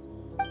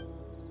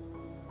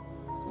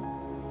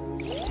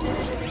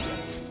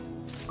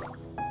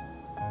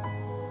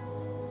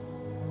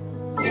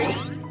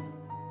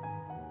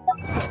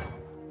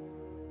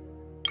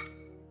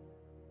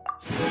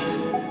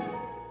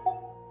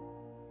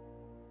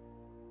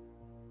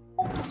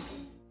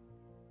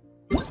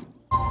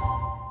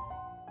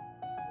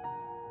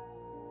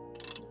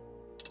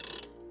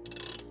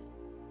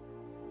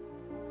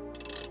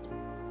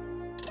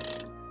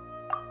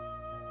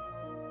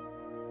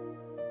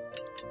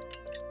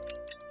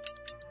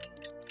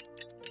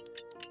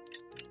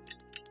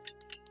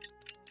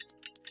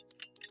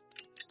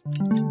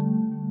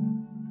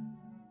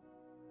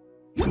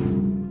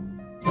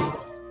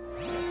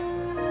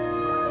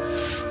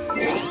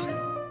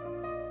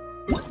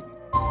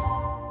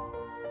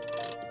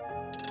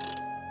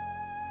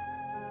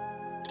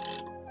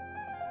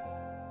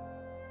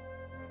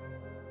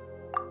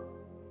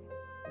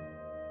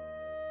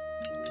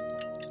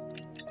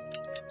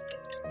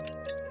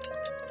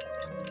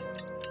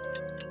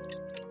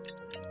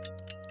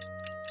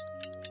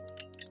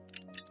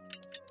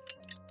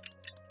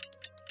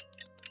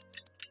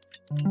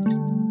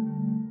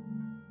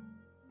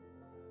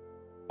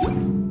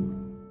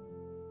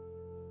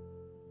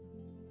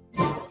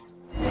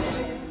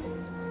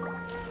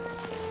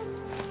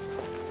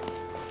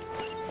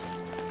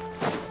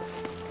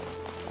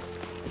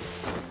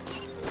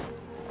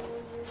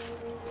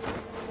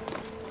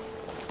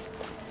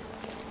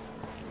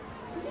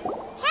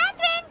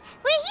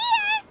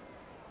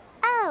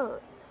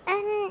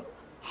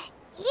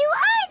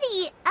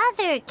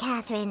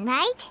 Catherine,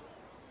 right?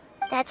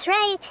 That's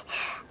right.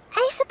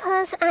 I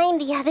suppose I'm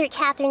the other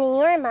Catherine in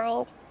your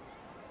mind.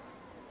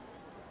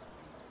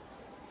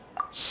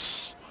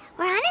 Shh!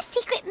 We're on a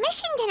secret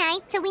mission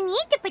tonight, so we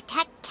need to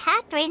protect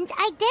Catherine's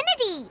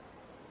identity.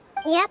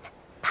 Yep,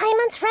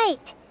 Paimon's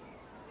right.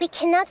 We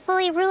cannot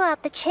fully rule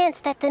out the chance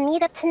that the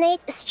meetup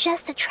tonight is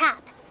just a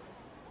trap.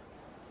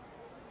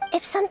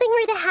 If something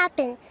were to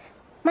happen,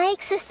 my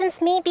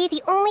existence may be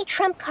the only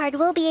trump card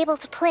we'll be able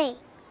to play.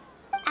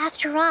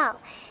 After all,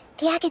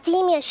 the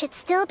Academia should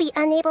still be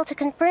unable to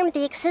confirm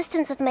the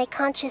existence of my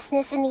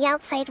consciousness in the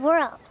outside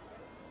world.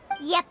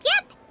 Yep,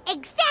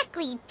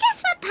 exactly.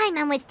 Just what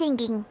Paimon was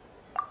thinking.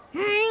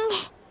 Anyway,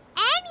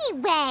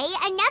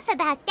 enough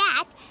about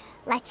that.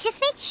 Let's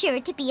just make sure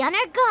to be on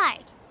our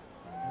guard.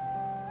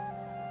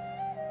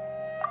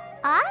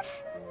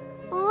 Off?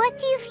 What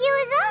do you feel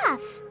is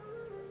off?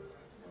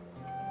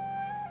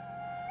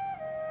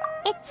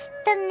 It's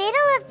the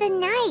middle of the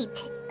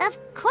night. Of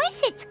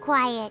course it's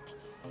quiet.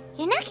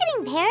 You're not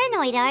getting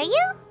paranoid, are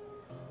you?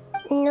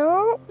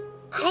 No,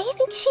 I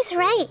think she's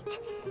right.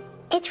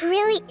 It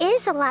really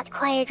is a lot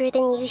quieter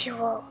than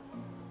usual.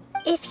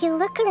 If you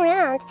look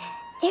around,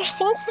 there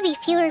seems to be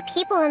fewer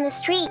people on the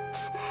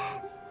streets.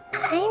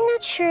 I'm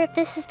not sure if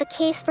this is the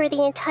case for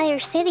the entire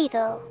city,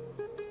 though.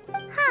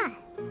 Huh.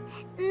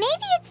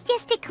 Maybe it's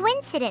just a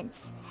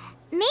coincidence.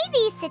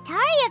 Maybe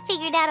Sataria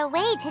figured out a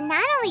way to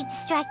not only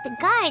distract the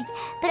guards,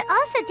 but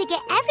also to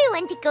get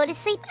everyone to go to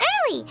sleep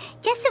early,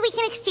 just so we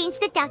can exchange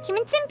the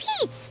documents in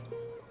peace.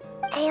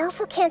 I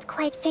also can't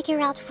quite figure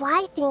out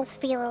why things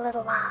feel a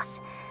little off.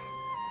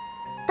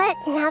 But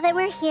now that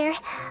we're here,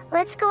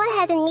 let's go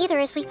ahead and meet her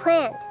as we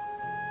planned.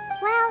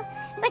 Well,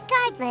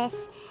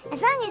 regardless,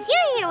 as long as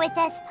you're here with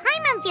us,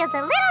 Paimon feels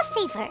a little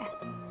safer.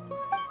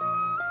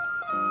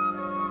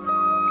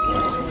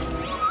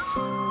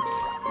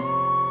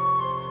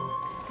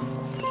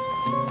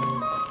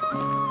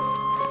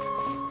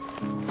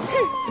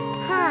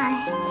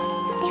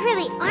 There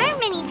really aren't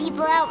many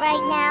people out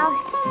right now.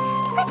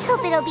 Let's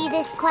hope it'll be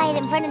this quiet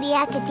in front of the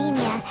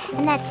Academia,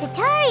 and that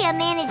Sataria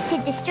managed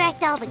to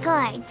distract all the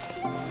guards.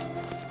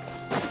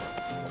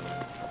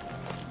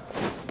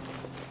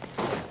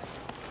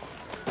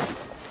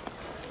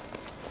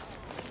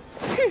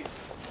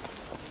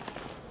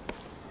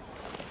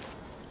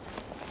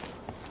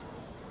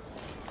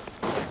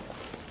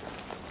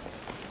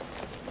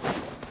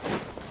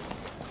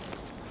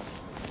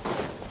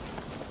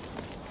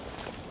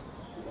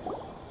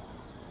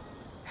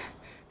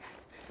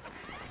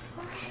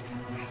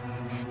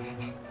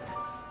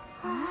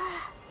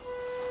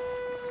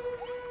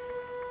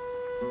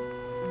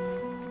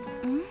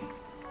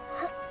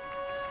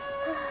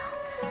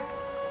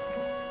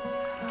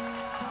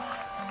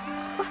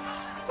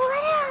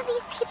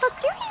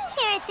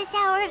 This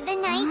hour of the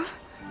night.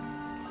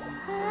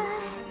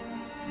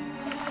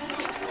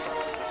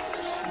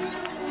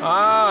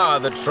 Ah,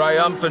 the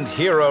triumphant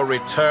hero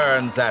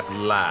returns at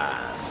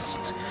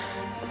last.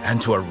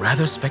 And to a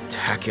rather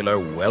spectacular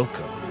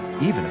welcome,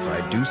 even if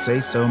I do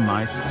say so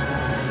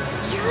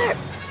myself. You're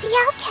the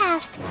outcast.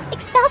 outcast,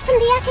 expelled from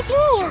the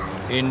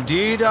academia.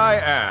 Indeed I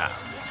am.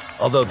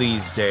 Although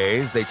these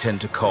days they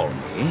tend to call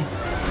me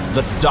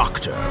the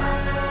Doctor.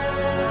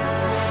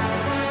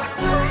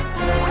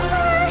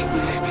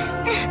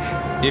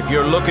 If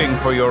you're looking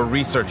for your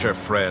researcher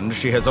friend,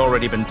 she has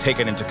already been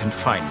taken into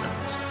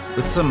confinement.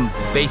 With some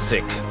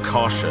basic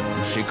caution,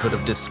 she could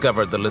have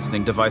discovered the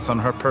listening device on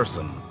her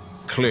person.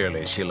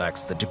 Clearly, she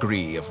lacks the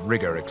degree of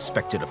rigor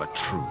expected of a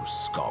true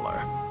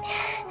scholar.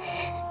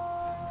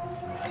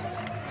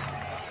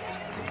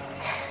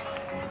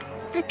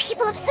 The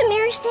people of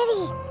Sumeru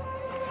City.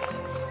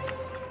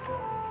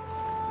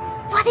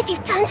 What have you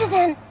done to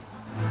them?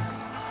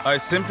 I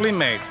simply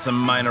made some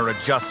minor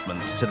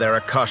adjustments to their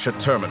Akasha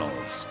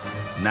terminals.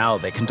 Now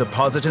they can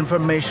deposit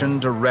information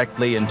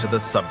directly into the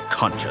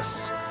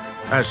subconscious.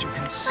 As you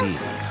can see,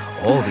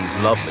 all these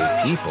lovely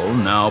people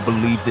now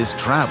believe this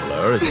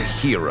traveler is a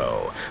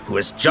hero who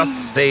has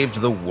just saved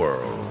the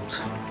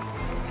world.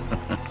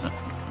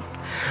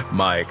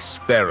 My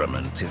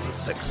experiment is a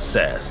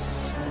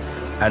success.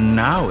 And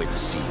now it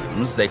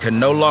seems they can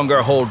no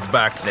longer hold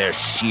back their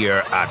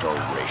sheer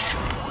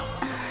adoration.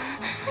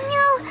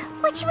 No,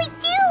 what should we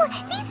do?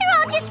 These are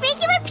all just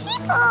regular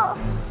people.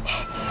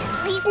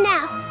 Leave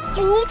now.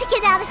 You need to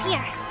get out of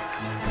here.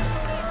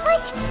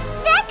 But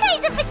that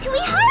guy's a Fatui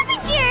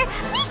Harbinger.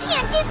 We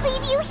can't just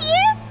leave you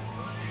here.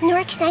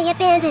 Nor can I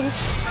abandon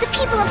the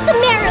people of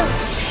Sumeru.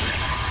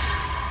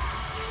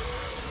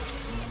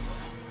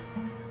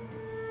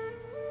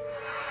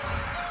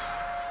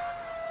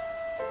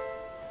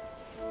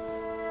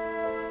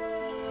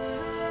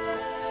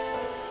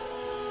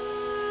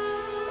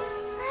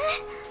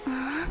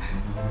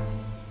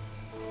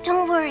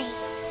 Don't worry.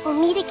 We'll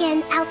meet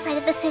again outside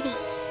of the city.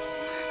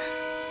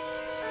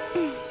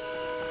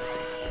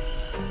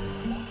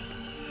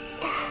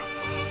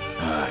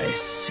 I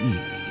see.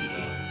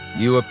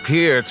 You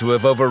appear to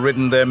have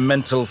overridden their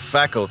mental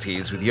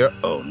faculties with your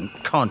own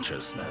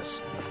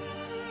consciousness.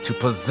 To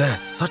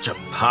possess such a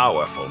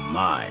powerful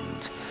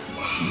mind,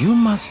 you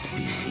must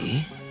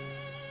be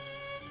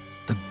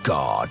the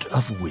God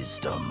of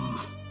Wisdom.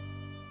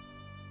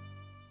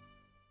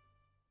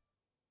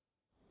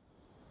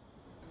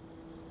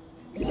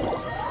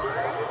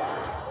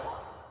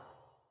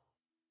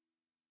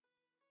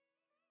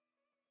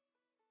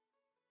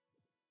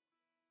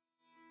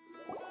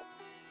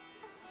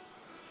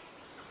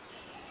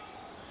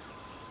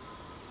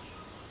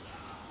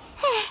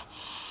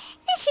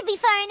 This should be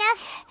far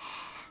enough.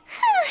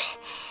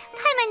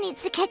 Paimon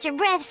needs to catch her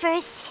breath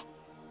first.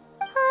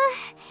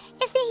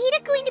 Is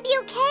Nahida going to be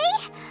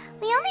okay?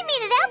 We only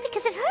made it out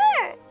because of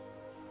her.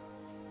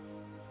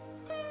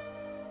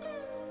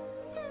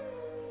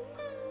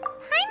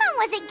 Paimon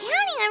wasn't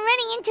counting on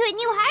running into a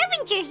new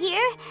Harbinger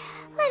here,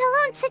 let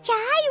alone such a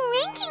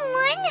high-ranking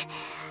one.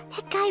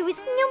 That guy was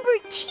number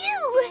 2.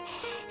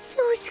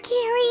 So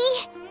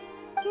scary.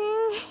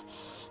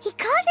 He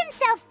called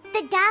himself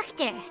the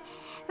Doctor.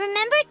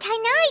 Remember,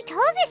 Tainari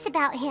told us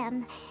about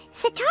him.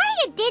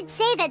 Sataria did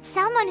say that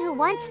someone who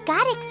once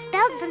got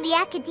expelled from the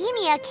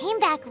academia came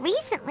back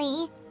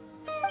recently.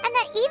 And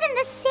that even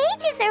the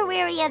sages are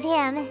wary of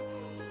him.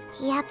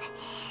 Yep,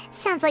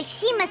 sounds like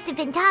she must have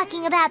been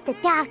talking about the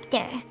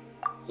Doctor.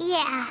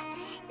 Yeah,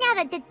 now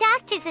that the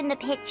Doctor's in the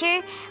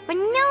picture, we're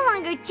no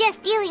longer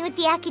just dealing with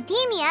the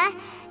academia.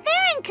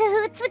 They're in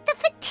cahoots with the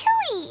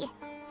Fatui.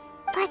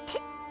 But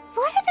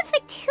what are the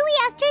Fatui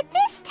after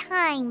this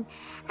time?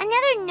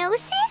 Another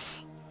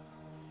Gnosis?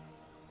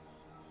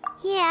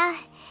 Yeah,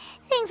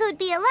 things would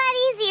be a lot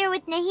easier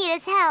with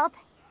Nahida's help.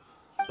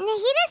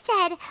 Nahida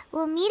said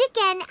we'll meet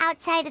again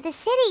outside of the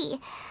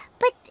city.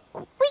 But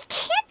we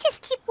can't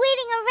just keep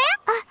waiting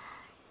around.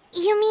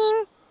 You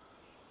mean...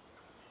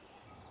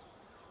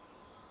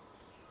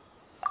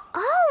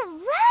 Oh,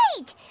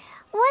 right!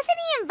 Wasn't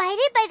he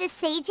invited by the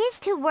sages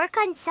to work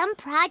on some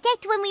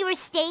project when we were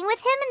staying with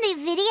him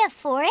in the Vidia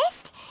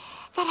Forest?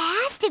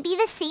 That has to be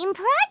the same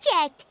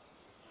project.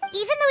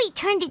 Even though he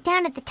turned it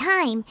down at the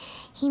time,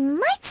 he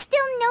might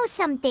still know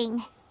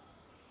something.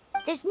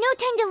 There's no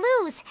time to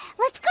lose.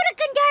 Let's go to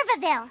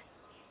Gandharvaville.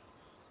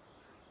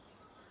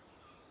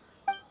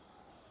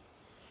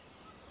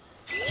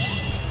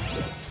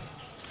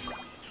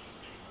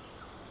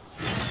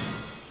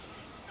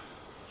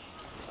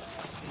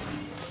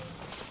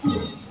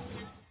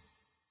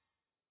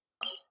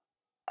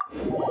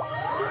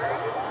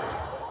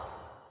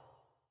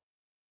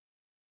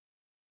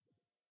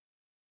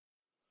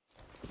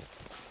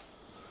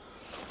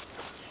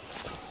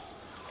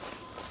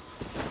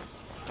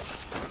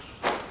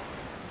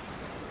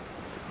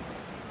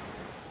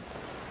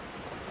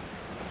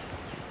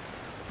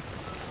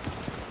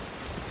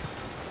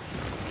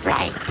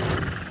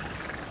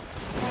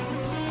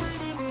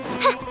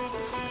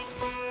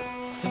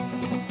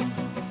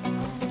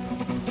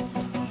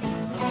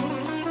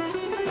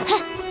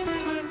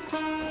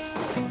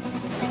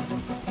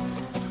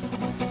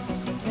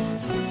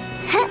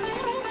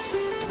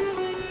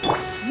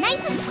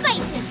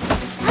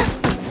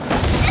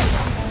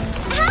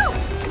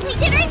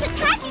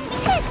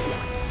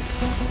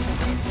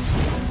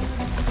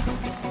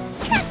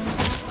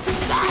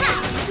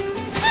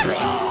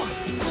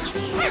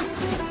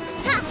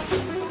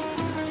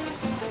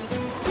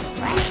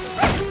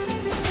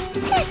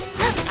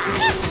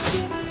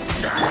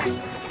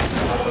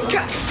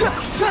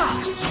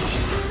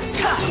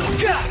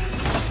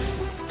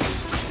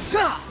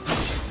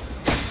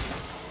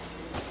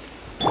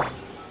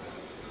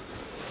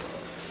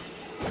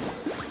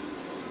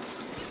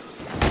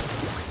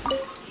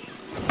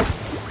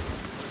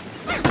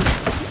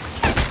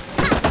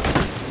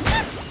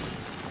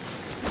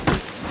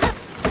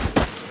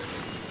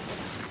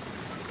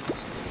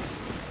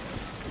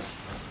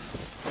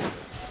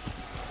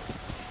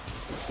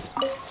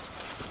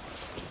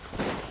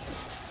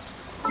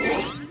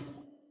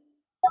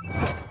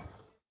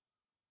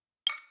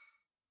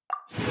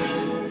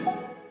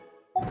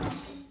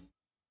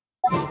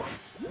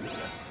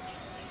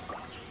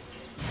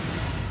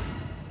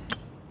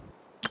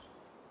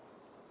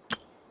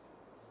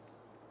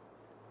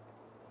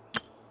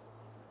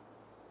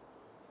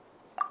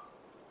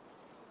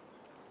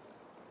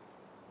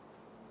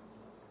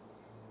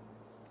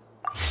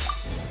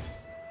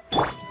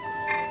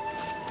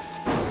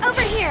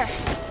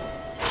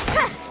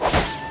 fire!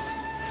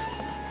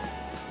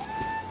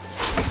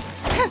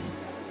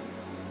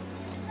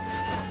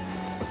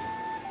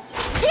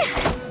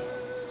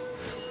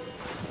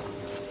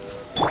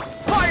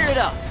 Fire it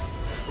up!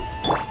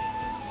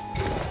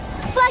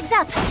 Flags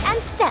up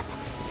and step.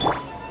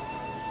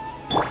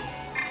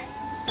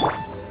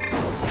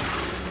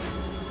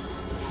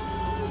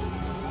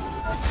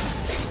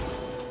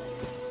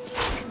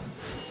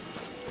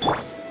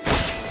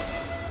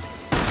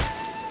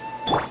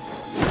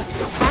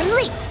 And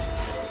leap.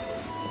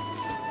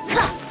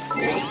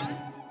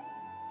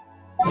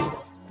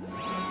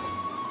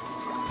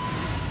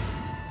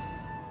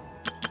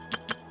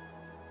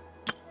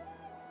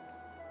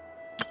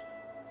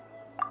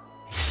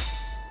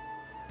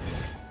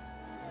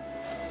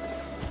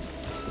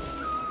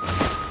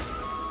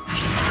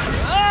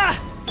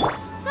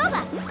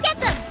 Boba, get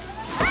them!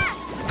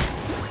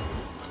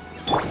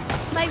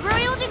 By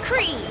royal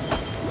decree.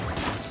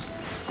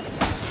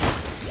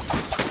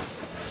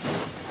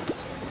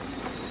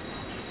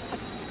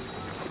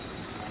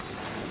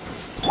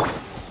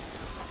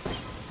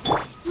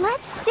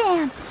 Let's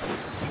dance.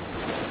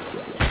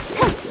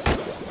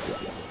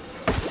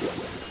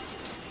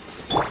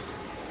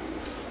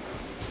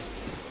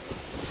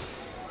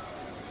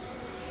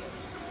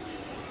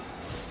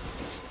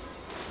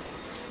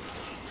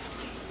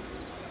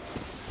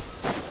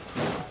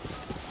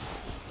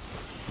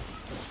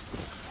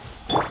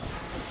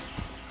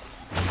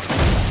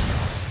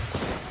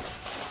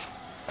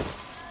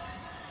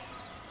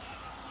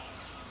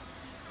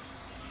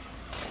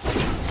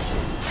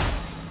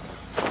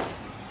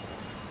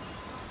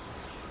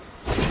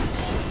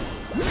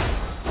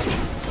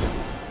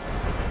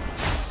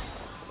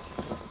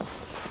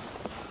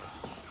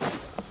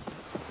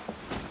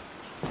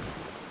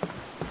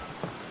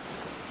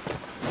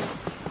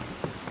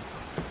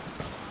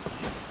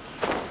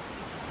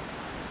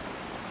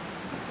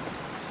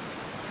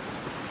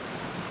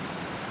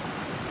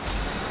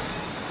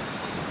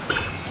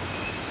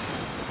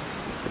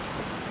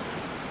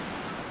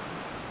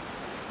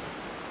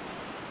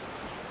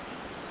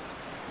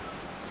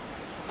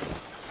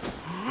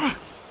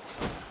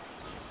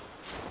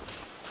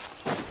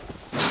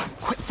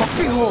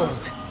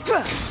 Behold!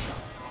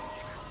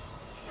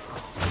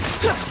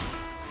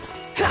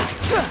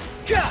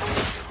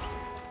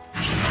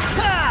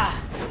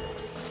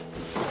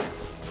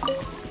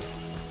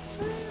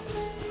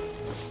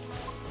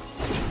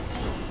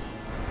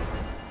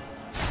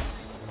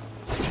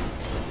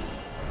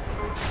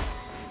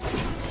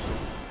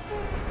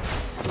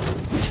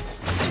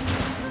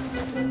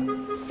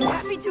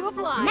 Happy to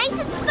oblige. Nice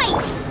and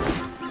spiky.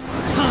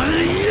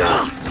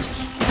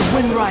 The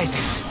wind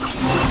rises.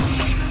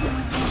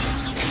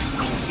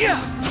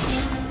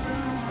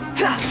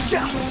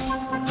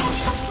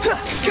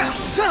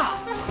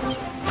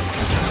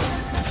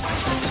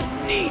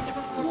 Need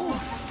more.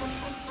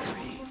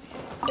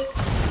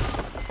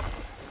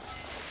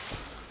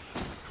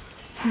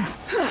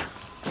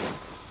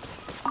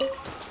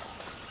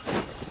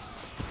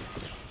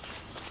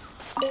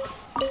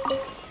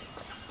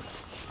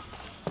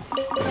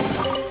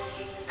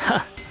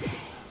 Huh.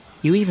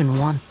 You even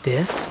want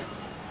this?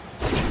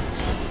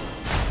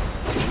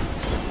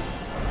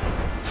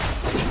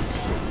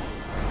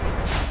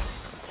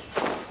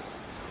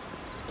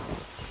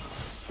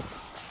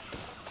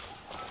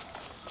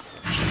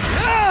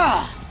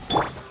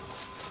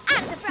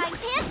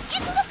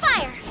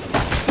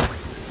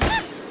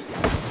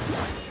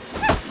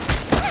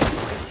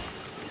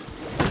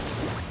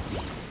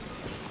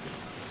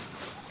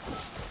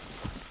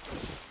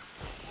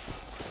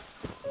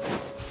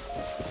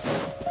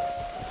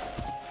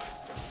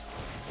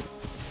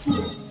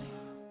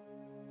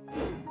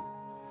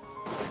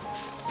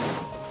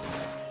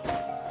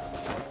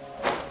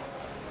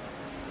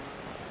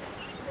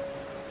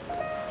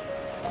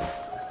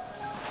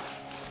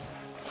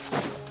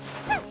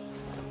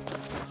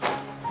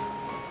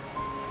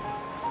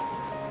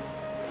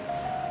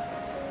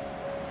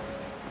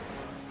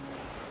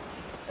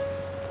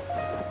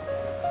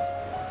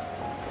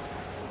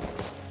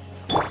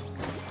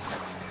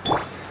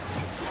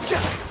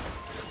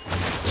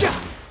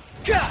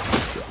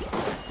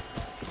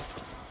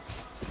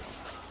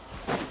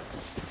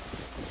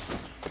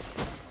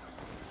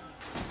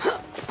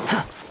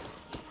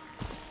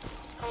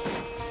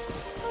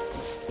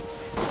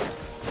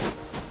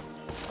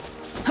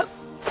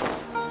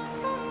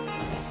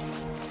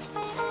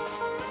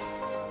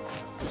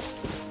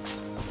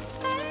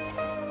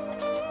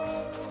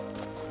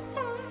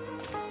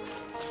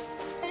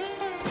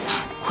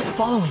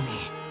 Following me.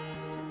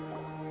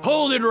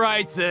 Hold it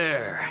right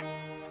there.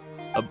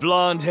 A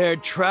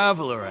blonde-haired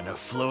traveler and a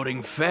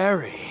floating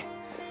fairy.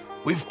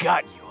 We've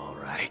got you all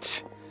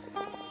right.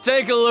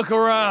 Take a look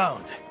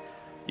around.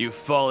 You've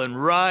fallen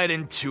right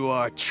into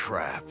our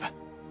trap.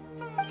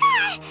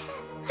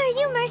 Are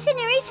you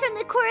mercenaries from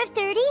the Corps of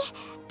 30?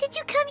 Did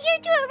you come here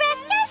to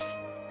arrest us?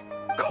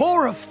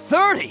 Corps of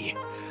 30?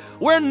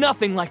 We're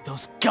nothing like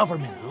those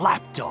government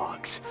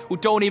lapdogs who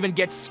don't even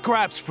get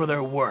scraps for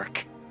their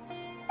work.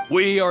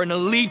 We are an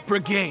elite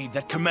brigade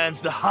that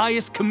commands the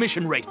highest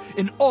commission rate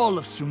in all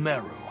of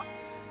Sumeru.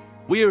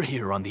 We're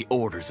here on the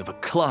orders of a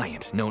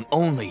client known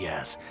only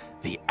as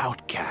the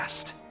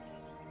Outcast.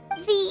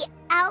 The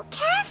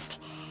Outcast?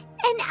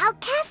 An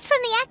outcast from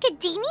the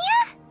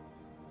Academia?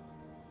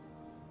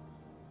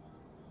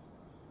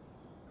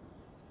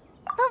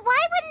 But why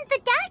wouldn't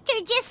the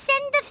doctor just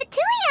send the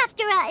Fatui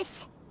after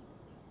us?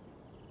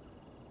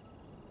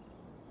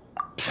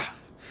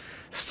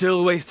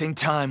 Still wasting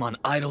time on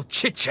idle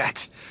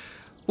chit-chat.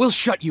 We'll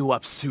shut you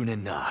up soon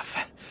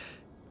enough.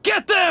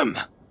 Get them!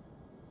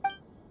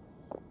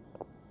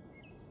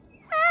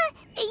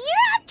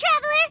 You're up,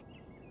 Traveler!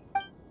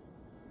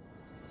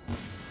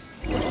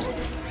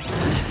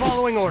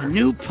 Following order.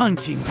 New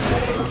punching.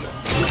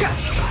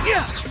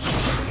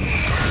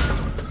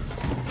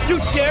 You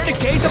dare to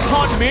gaze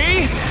upon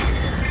me?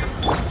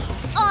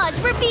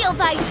 Oz, reveal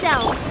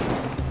thyself!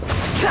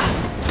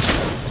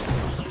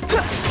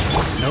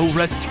 No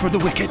rest for the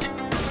wicked.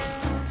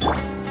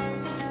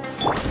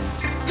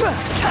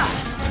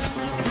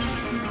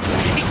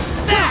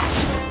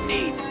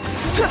 Need.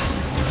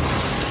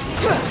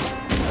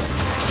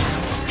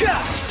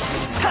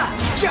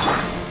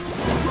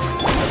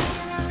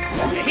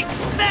 Take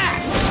that!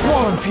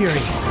 Squall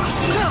Fury!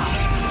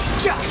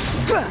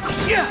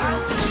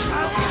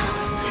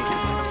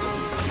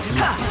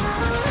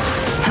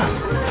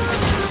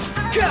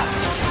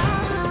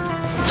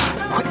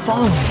 Quit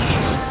following me!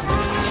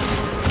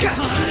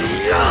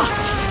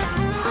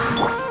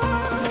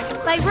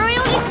 By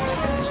royal...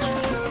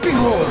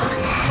 Behold!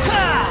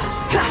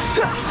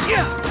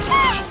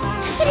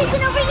 It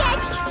isn't over yet!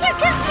 Here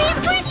comes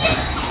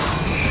reinforcements!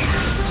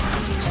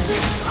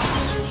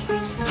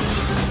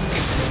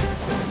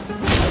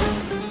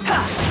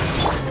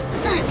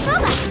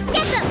 Boba,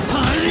 get them!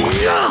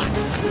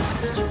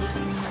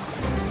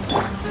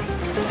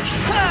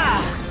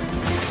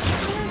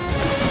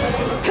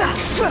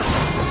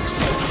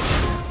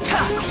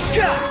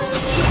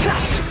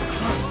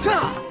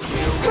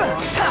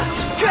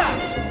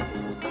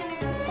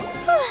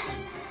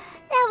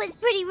 That was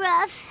pretty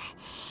rough.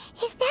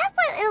 Is that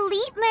what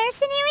elite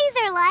mercenaries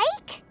are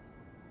like?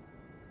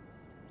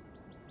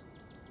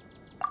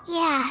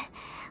 Yeah,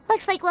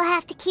 looks like we'll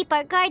have to keep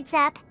our guards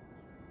up.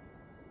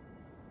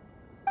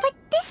 But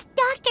this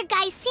doctor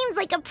guy seems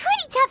like a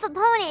pretty tough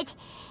opponent.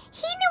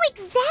 He knew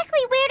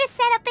exactly where to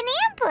set up an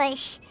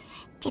ambush.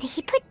 Did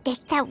he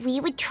predict that we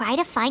would try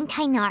to find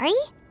Tighnari?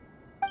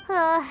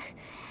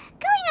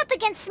 Going up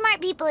against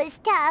smart people is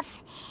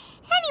tough.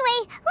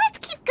 Anyway, let's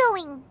keep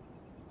going.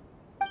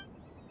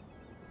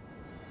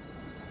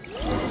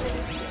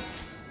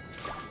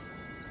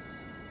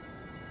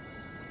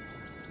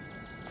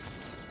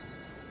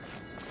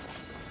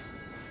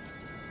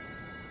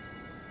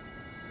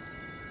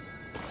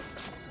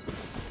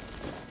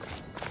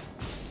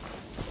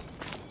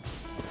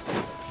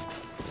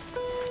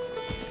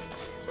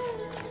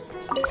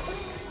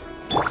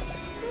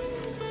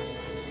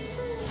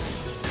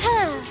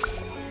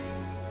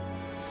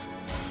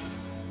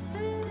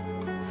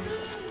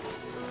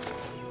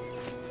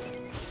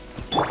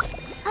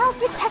 I'll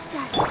protect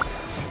us.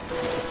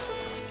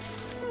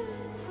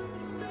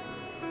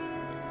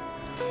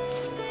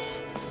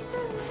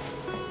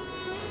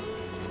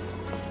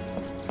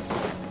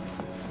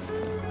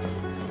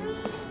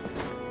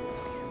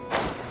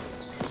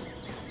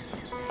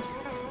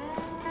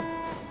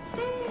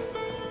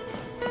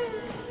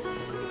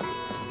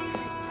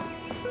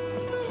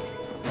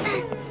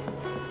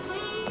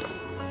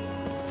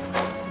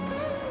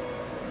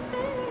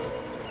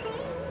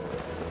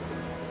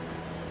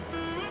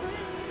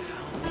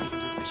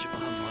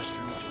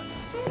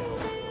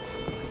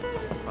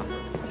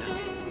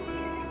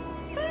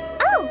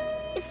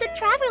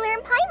 Traveler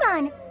and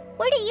Paimon,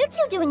 what are you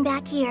two doing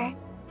back here?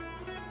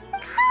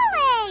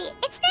 Kale!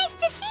 It's nice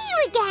to see you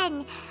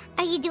again!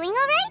 Are you doing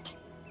alright?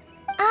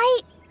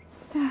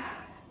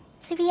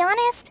 To be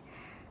honest,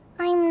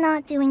 I'm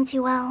not doing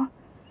too well.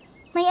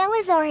 My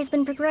Elazar has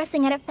been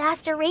progressing at a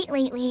faster rate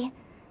lately.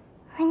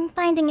 I'm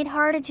finding it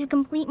harder to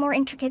complete more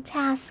intricate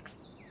tasks.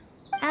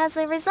 As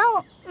a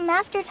result,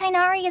 Master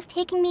Tighnari is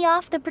taking me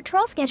off the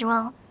patrol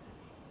schedule.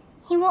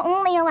 He will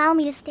only allow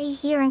me to stay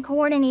here and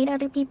coordinate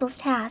other people's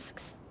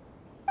tasks.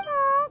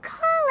 Oh,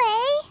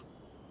 Kale!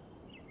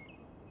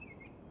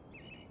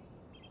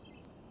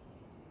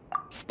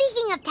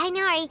 Speaking of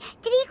Tighnari,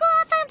 did he go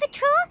off on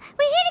patrol?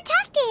 We're here to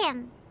talk to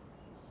him.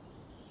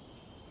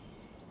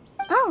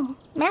 Oh,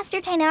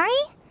 Master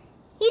Tighnari?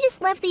 He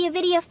just left the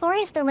Avidia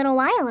Forest a little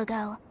while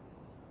ago.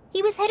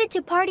 He was headed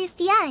to Party's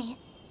DI.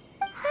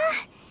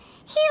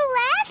 He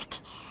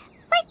left?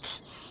 But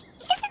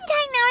isn't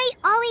Tighnari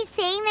always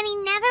saying that he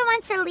never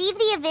wants to leave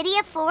the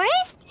Avidia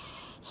Forest?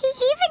 He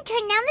even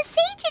turned down the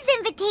Sage's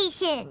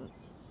invitation.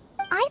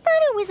 I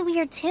thought it was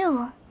weird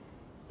too.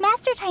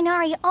 Master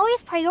Tighnari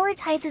always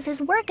prioritizes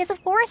his work as a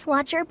forest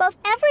watcher above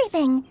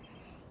everything.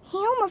 He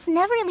almost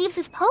never leaves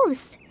his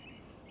post.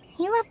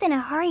 He left in a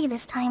hurry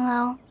this time,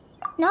 though.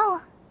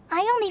 No,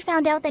 I only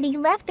found out that he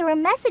left through a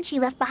message he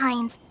left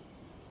behind.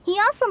 He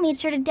also made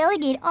sure to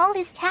delegate all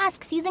his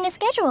tasks using a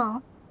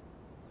schedule.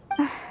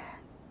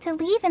 To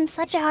leave in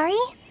such a hurry?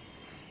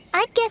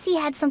 I'd guess he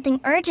had something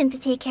urgent to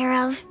take care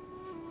of.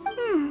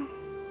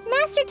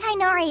 Master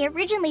Tainari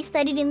originally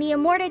studied in the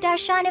Amorta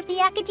Darshan of the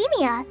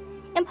Academia,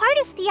 and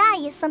Pardis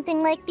Thiai is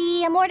something like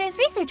the Amorta's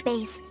research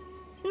base.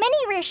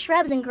 Many rare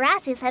shrubs and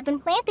grasses have been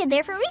planted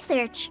there for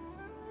research.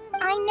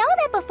 I know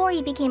that before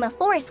he became a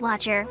forest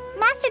watcher,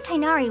 Master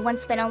Tainari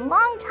once spent a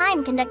long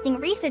time conducting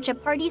research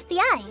at Pardis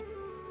Thiai.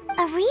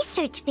 A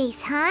research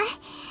base, huh?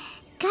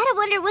 Gotta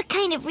wonder what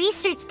kind of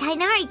research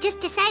Tainari just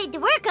decided to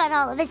work on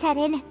all of a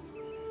sudden.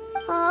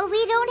 Oh,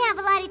 we don't have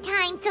a lot of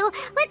time, so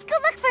let's go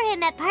look for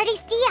him at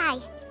Pardis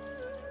Thiai.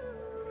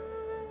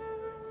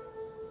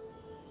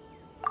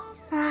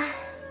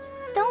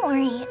 Don't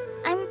worry,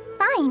 I'm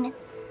fine.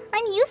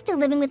 I'm used to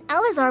living with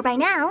Elazar by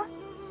now.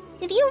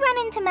 If you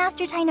run into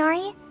Master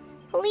Tainari,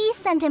 please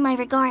send him my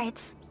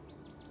regards.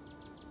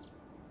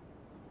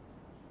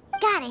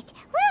 Got it.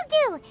 Will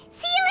do.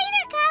 See you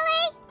later,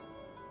 Kale.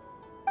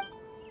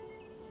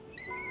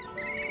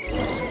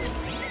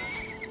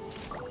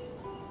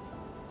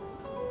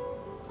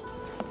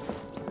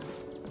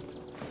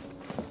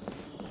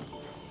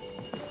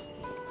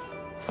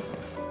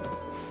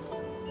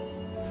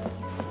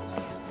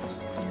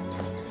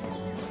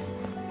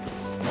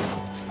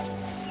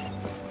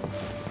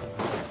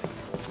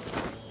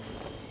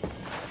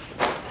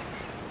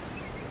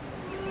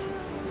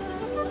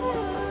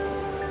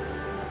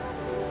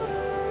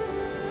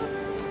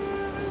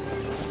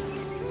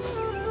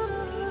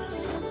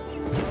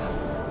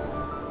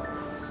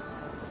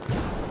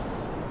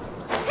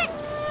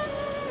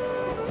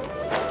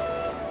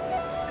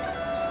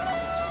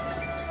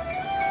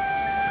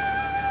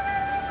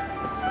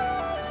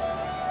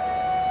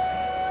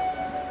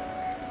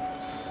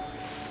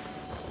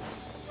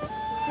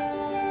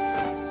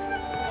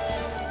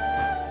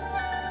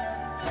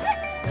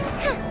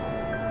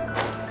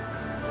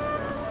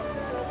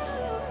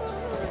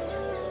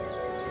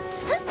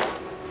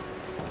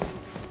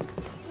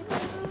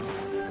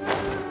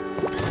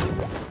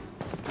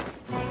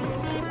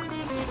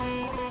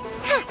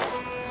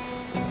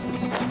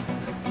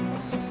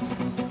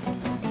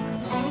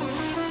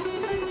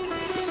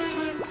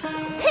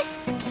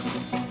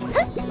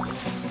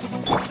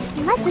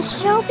 Let the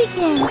show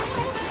begin.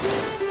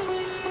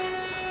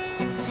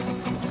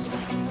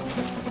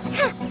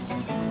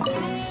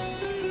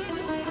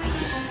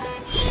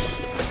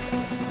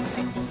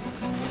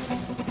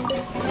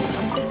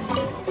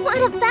 What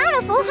a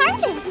bountiful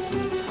harvest!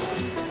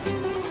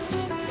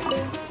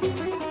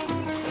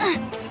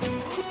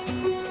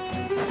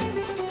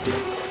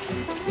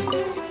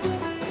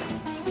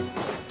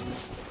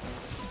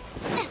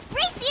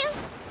 Race you!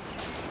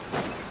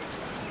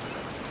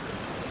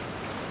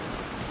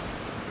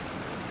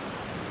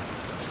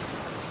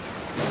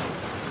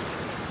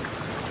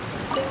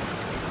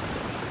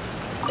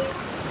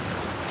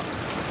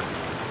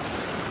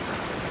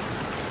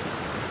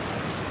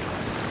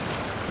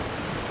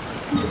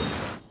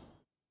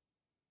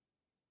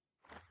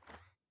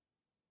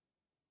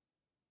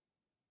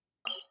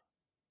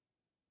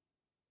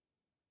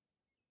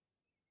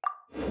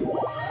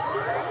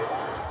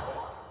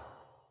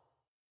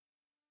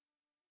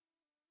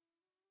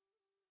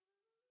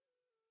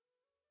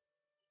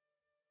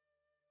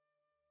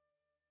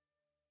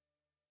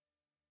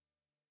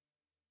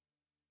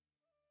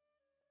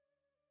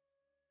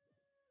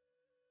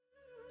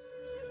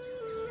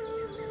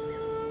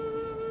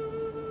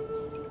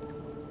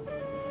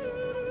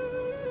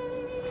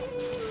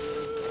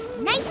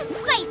 Nice and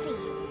spicy!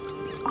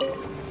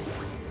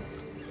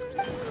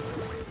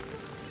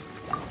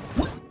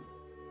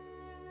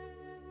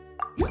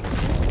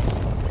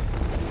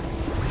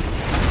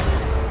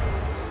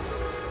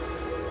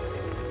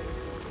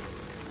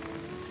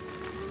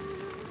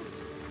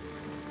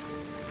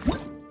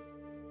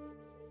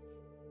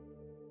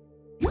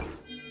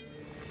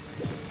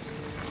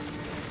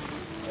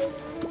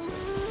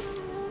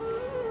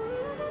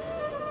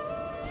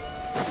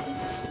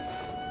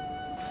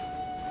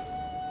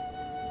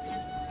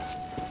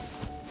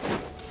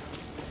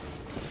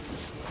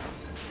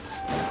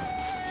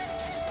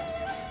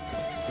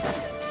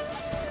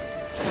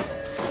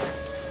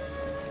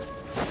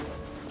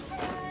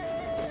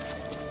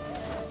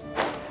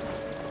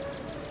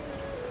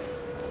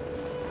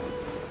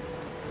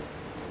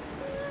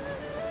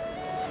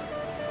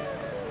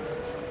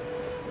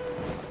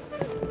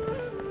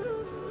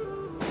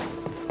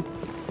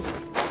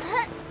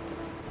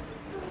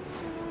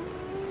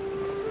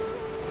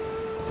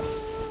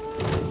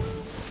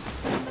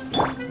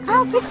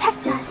 I'll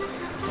protect us.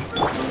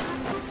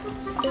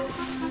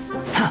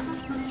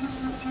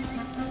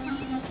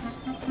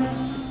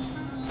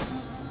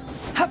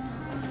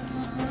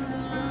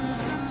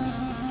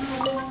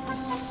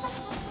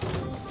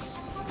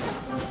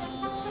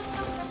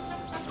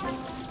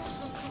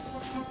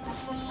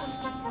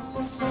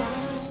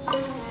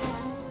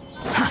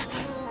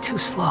 Too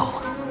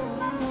slow.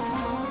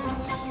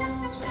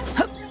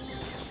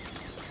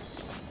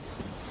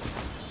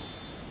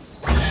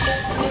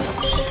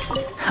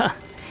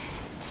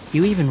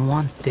 You even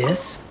want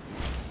this?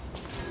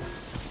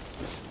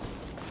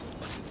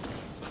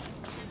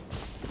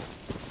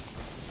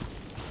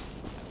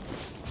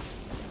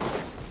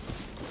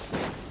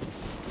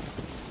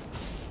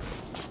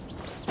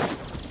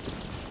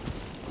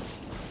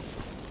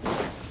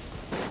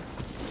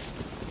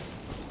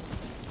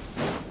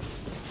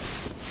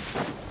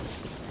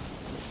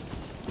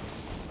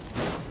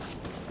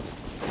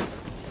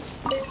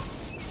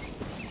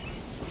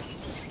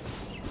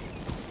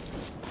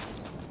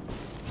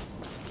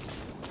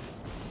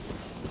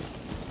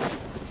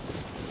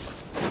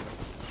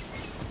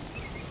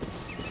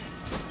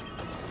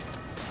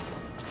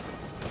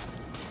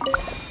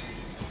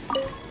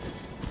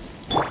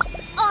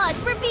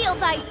 Oz, reveal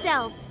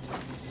thyself!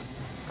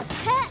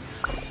 Huh.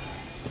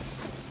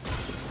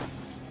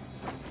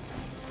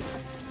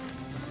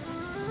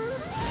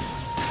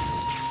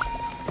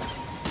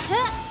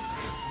 Huh.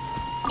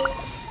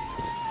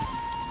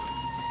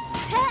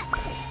 Huh.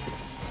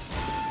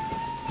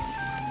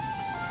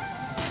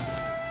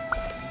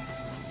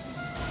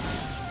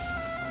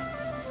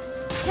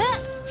 Huh.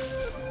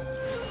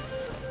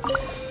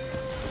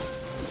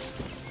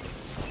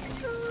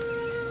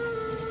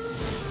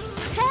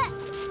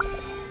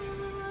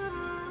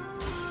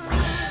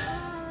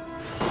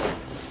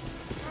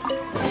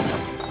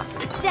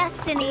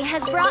 Destiny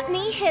has brought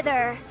me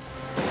hither.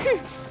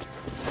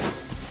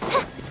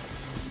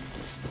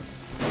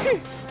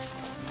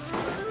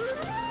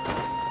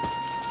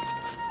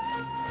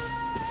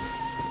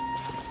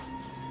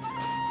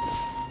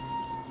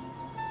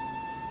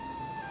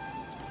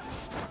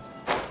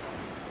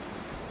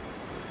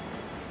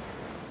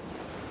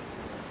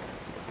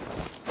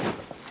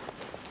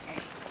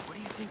 What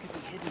do you think could be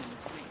hidden in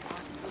this big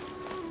garden?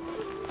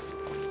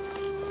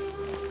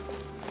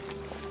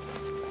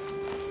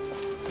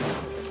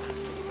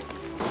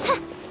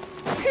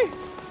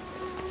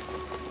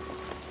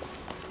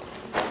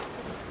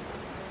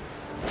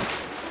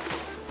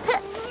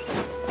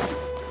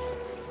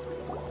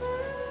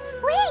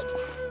 Wait!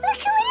 Look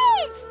who it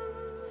is!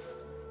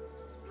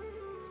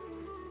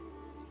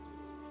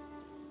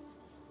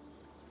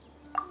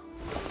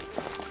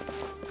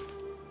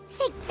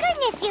 Thank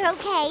goodness you're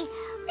okay.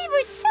 We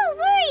were so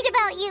worried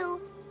about you.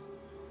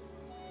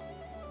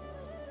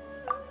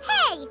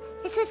 Hey!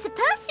 This was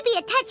supposed to be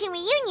a touching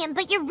reunion,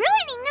 but you're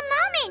ruining the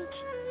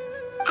moment!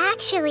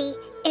 Actually,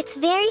 it's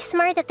very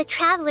smart of the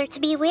Traveler to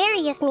be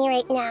wary of me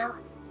right now.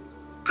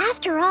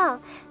 After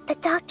all, the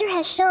Doctor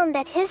has shown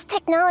that his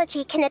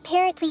technology can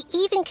apparently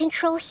even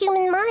control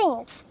human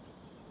minds.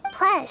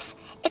 Plus,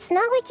 it's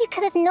not like you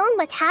could have known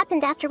what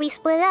happened after we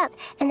split up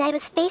and I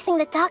was facing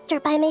the Doctor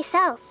by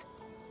myself.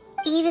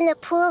 Even a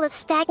pool of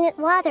stagnant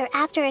water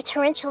after a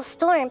torrential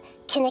storm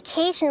can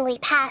occasionally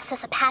pass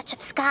as a patch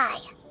of sky.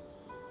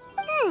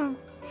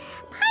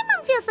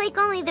 Paimon feels like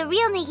only the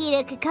real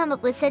Nahida could come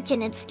up with such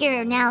an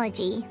obscure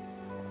analogy.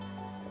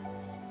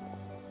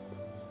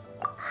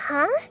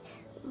 Huh?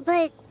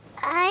 But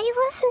I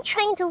wasn't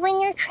trying to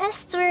win your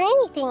trust or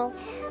anything. All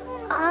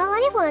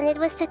I wanted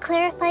was to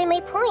clarify my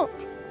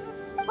point.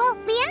 Well,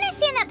 we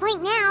understand that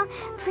point now.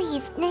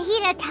 Please,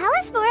 Nahida, tell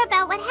us more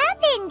about what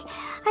happened.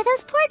 Are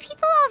those poor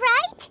people all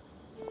right?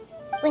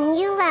 When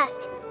you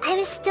left, I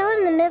was still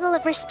in the middle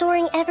of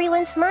restoring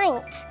everyone's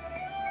minds.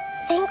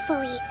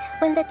 Thankfully,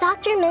 when the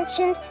Doctor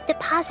mentioned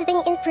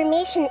depositing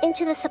information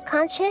into the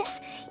subconscious,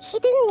 he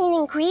didn't mean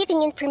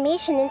engraving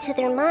information into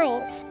their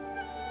minds.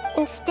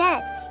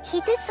 Instead,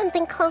 he did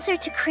something closer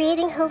to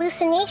creating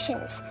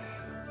hallucinations.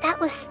 That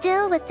was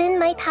still within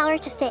my power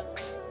to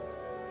fix.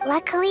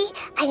 Luckily,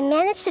 I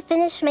managed to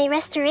finish my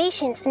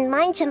restorations and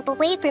mind jump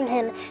away from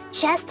him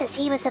just as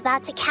he was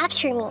about to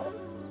capture me.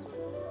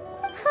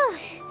 Whew.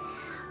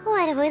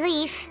 What a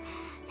relief.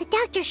 The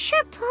Doctor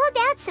sure pulled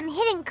out some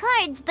hidden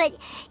cards, but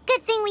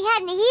good thing we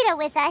had Nahida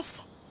with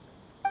us.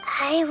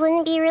 I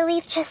wouldn't be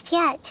relieved just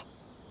yet.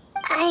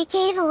 I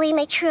gave away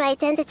my true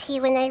identity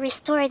when I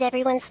restored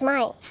everyone's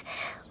minds,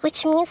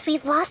 which means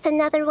we've lost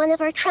another one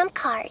of our trump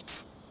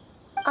cards.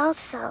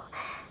 Also,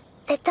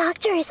 the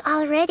Doctor is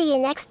already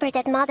an expert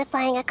at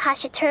modifying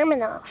Akasha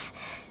terminals.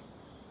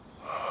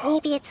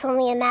 Maybe it's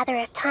only a matter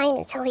of time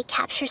until he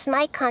captures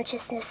my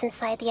consciousness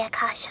inside the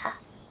Akasha.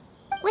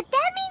 Would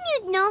that mean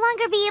you'd no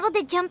longer be able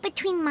to jump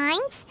between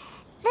minds?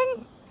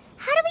 Then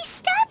how do we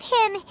stop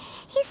him?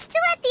 He's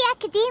still at the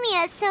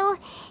Academia, so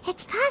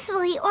it's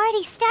possible he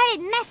already started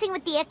messing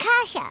with the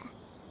Akasha.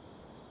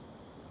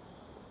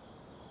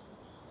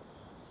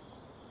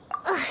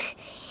 Ugh,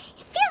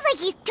 it feels like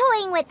he's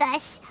toying with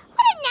us.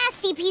 What a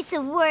nasty piece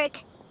of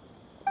work.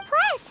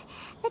 Plus,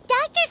 the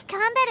Doctor's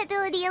combat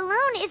ability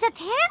alone is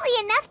apparently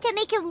enough to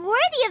make him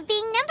worthy of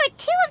being number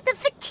 2 of the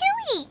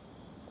Fatui.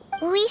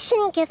 We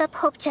shouldn't give up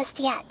hope just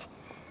yet.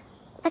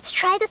 Let's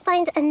try to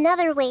find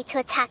another way to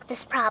attack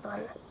this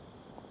problem.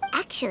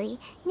 Actually,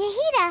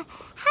 Nahida,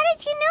 how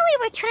did you know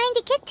we were trying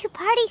to get to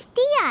Party's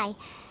DI?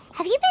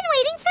 Have you been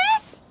waiting for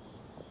us?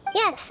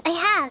 Yes, I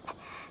have.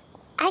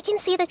 I can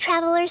see the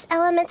Traveler's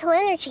elemental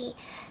energy,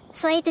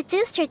 so I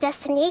deduced your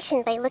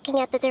destination by looking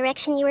at the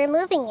direction you were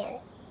moving in.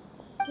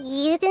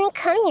 You didn't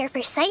come here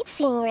for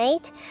sightseeing,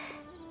 right?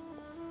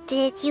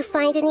 Did you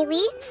find any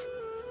leads?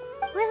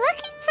 We're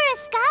looking for a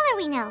scholar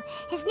we know.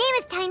 His name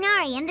is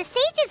Tainari, and the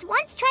sages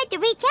once tried to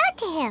reach out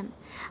to him.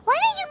 Why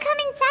don't you come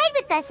inside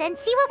with us and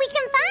see what we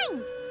can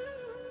find?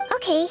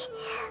 Okay,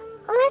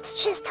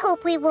 let's just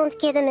hope we won't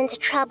get him into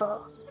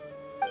trouble.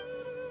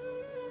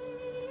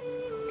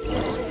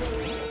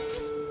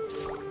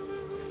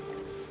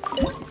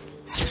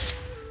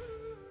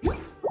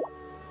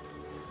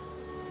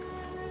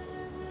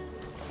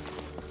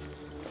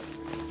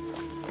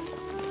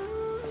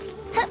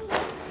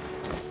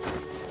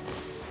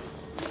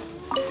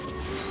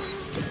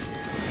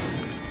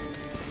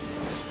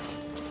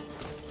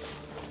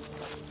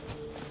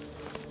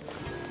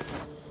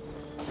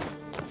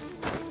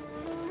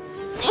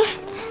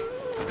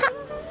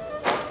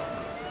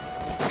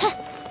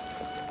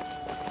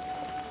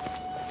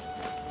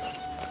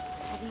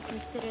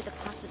 Consider the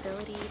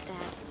possibility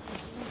that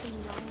there's something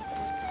wrong with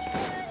our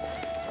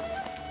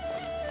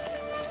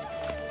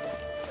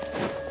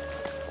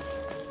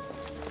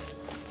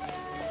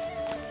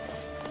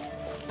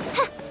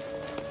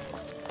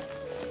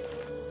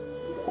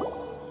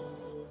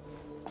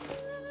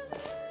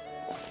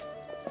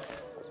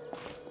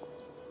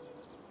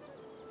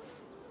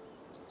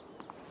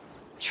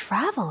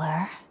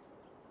Traveler?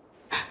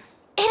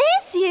 It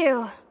is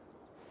you!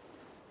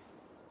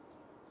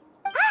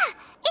 Ah!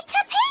 It's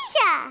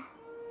Hypatia!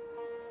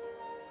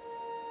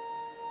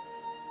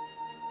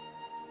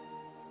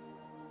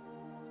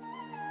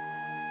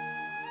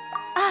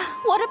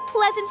 What a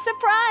pleasant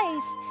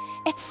surprise!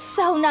 It's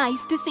so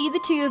nice to see the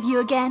two of you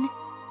again.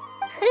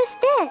 Who's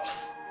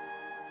this?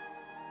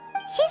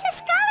 She's a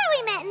scholar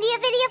we met in the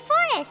Avidia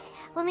Forest.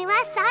 When we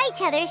last saw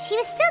each other, she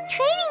was still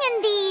training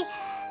in the...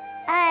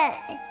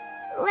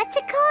 what's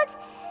it called?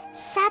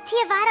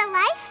 Satyavada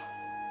life?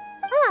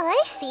 Oh,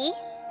 I see.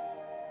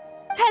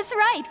 That's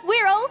right,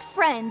 we're old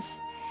friends.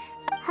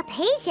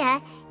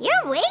 Hypatia,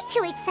 you're way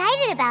too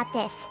excited about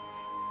this.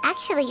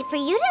 Actually, for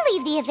you to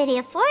leave the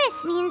Avidia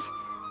Forest means...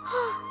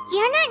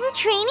 you're not in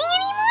training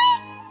anymore?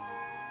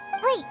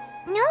 Wait,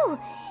 no.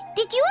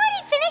 Did you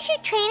already finish your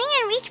training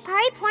and reach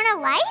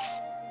Paripurna life?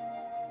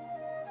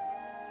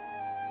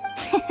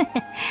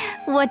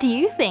 What do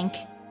you think?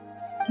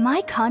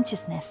 My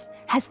consciousness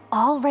has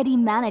already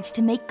managed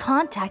to make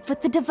contact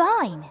with the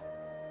divine.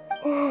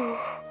 You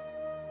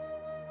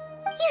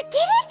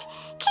did it!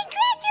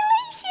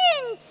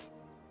 Congratulations!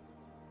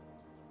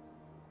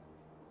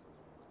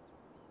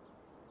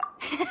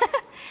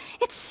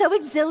 It's so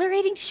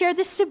exhilarating to share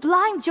this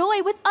sublime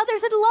joy with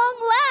others at long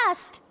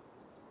last!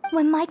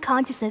 When my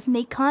consciousness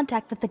made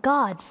contact with the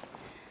gods.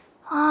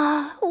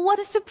 What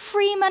a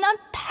supreme and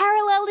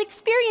unparalleled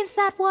experience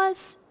that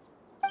was!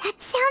 That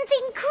sounds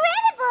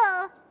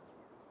incredible!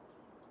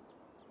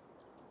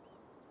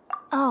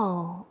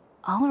 Oh,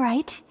 all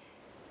right.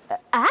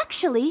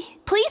 Actually,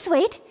 please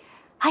wait.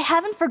 I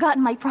haven't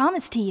forgotten my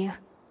promise to you.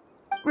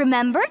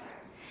 Remember?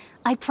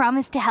 I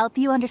promised to help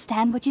you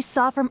understand what you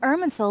saw from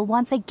Irminsul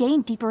once I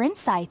gained deeper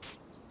insights.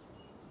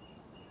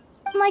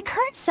 My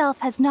current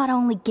self has not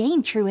only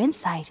gained true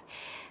insight,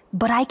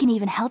 but I can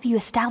even help you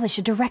establish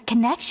a direct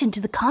connection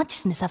to the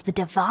consciousness of the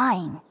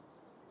divine.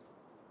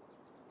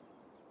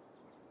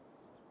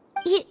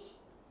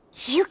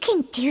 You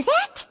can do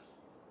that?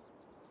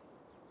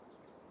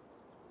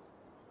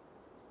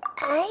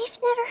 I've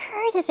never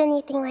heard of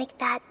anything like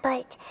that,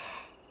 but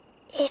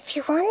if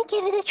you want to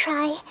give it a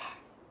try,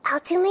 I'll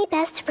do my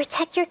best to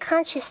protect your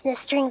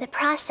consciousness during the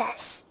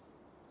process.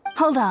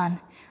 Hold on.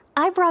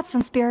 I brought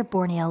some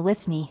Spirit-born ale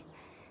with me.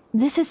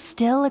 This is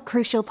still a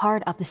crucial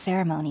part of the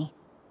ceremony.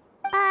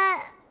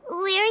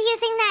 We're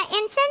using that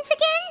incense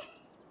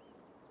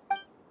again?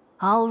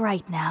 All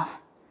right now.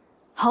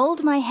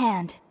 Hold my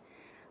hand.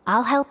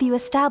 I'll help you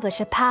establish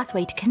a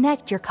pathway to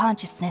connect your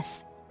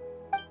consciousness.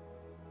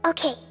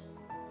 Okay.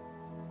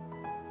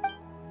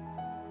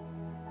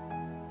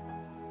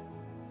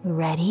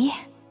 Ready?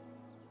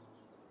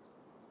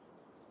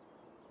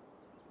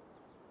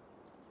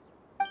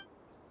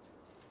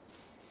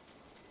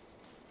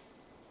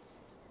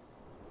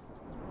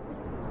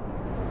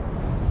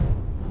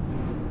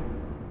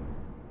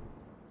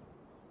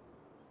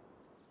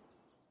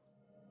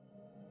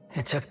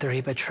 It took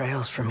 3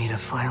 betrayals for me to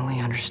finally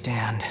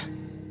understand.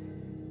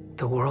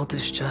 The world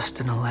is just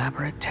an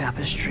elaborate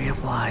tapestry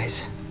of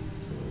lies.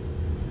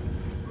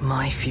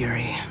 My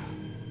fury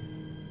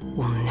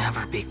will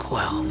never be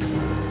quelled.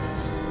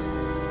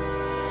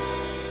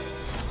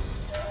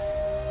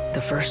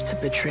 The first to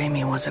betray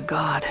me was a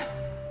god.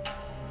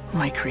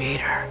 My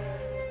creator.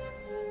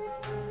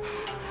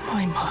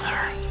 My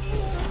mother.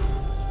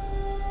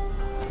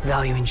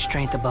 Valuing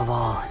strength above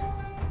all,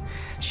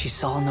 she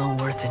saw no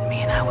worth in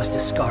me and I was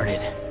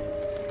discarded.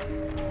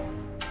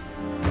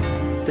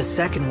 The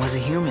second was a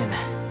human.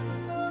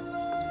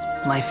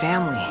 My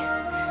family.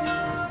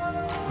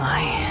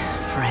 My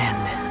friend.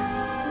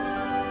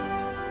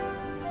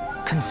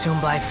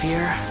 Consumed by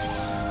fear,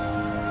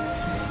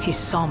 he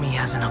saw me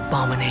as an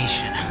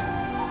abomination.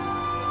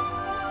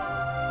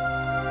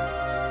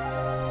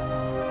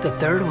 The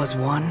third was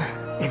one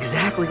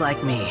Exactly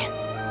like me.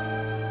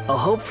 A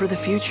hope for the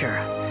future.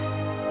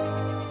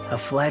 A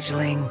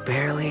fledgling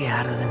barely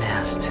out of the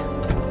nest.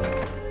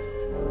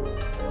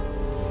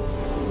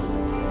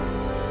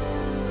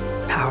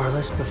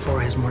 Powerless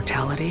before his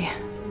mortality,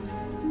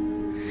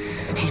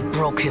 he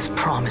broke his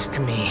promise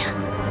to me.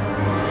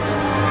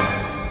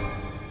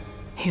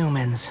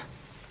 Humans,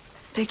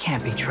 they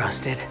can't be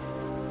trusted.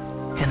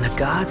 And the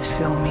gods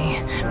fill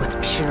me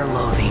with pure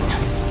loathing.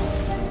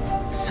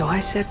 So I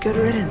said good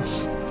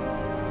riddance.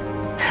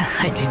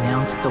 I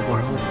denounced the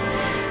world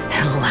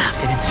and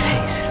laugh in its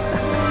face.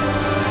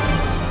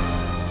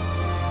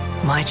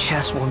 My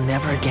chest will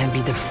never again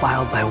be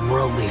defiled by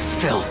worldly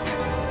filth.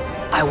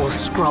 I will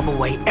scrub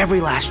away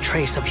every last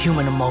trace of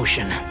human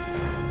emotion.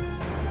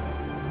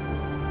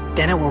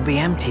 Then it will be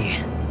empty,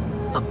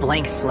 a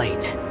blank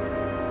slate,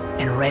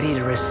 and ready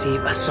to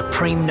receive a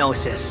supreme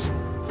gnosis,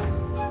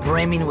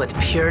 brimming with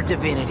pure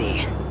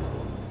divinity.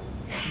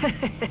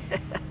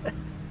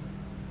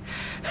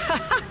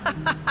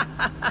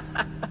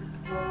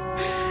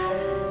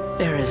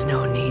 There is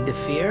no need to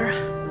fear.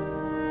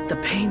 The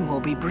pain will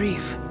be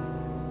brief.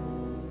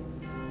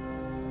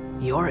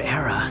 Your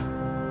era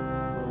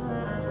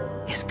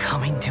is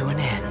coming to an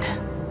end.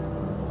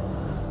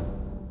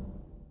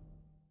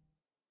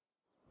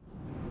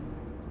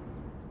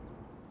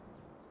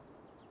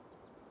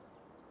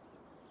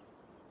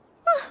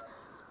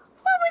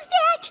 What was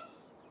that?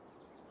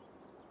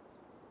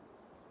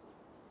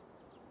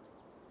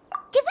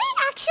 Did we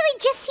actually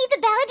just see the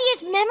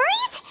Balladier's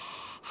memories?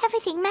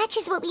 Everything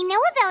matches what we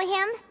know about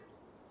him.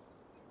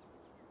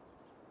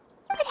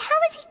 But how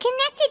is he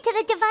connected to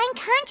the divine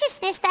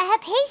consciousness that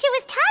Hypatia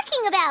was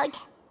talking about?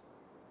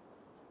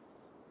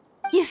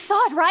 You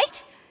saw it,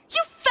 right?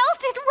 You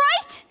felt it,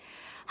 right?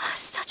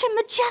 Such a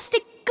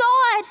majestic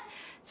god!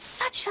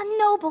 Such a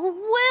noble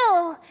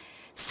will!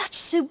 Such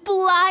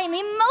sublime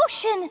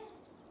emotion!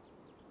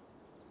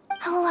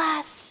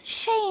 Alas,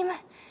 shame.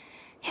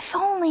 If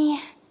only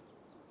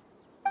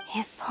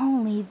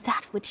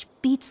that which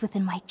beats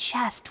within my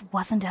chest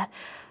wasn't a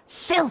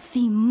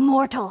filthy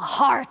mortal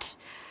heart.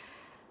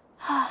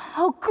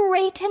 Oh,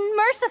 great and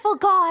merciful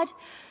God!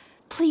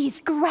 Please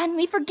grant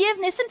me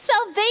forgiveness and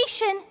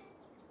salvation!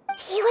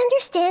 Do you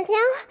understand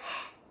now?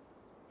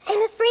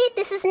 I'm afraid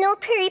this is no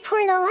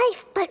periportal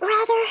life, but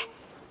rather...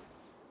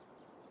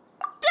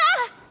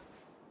 Ah!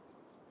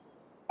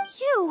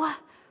 You...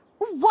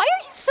 Why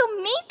are you so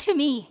mean to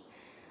me?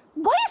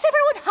 Why is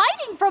everyone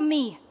hiding from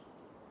me?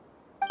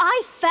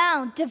 I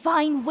found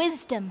divine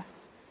wisdom.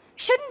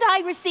 Shouldn't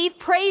I receive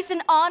praise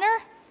and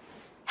honor?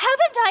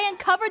 Haven't I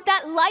uncovered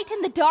that light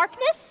in the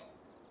darkness?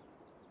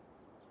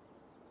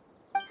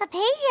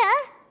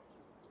 Hypatia?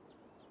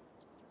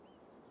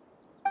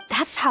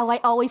 That's how I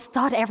always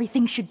thought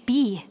everything should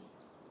be.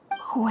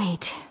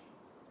 Wait.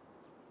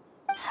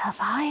 Have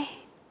I...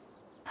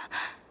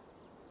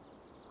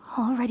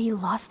 already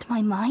lost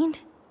my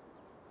mind?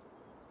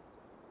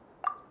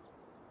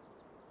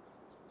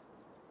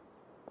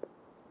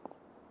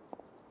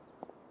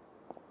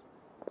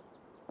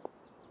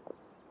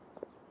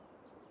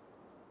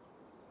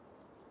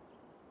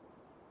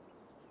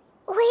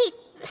 Wait,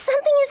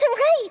 something isn't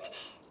right!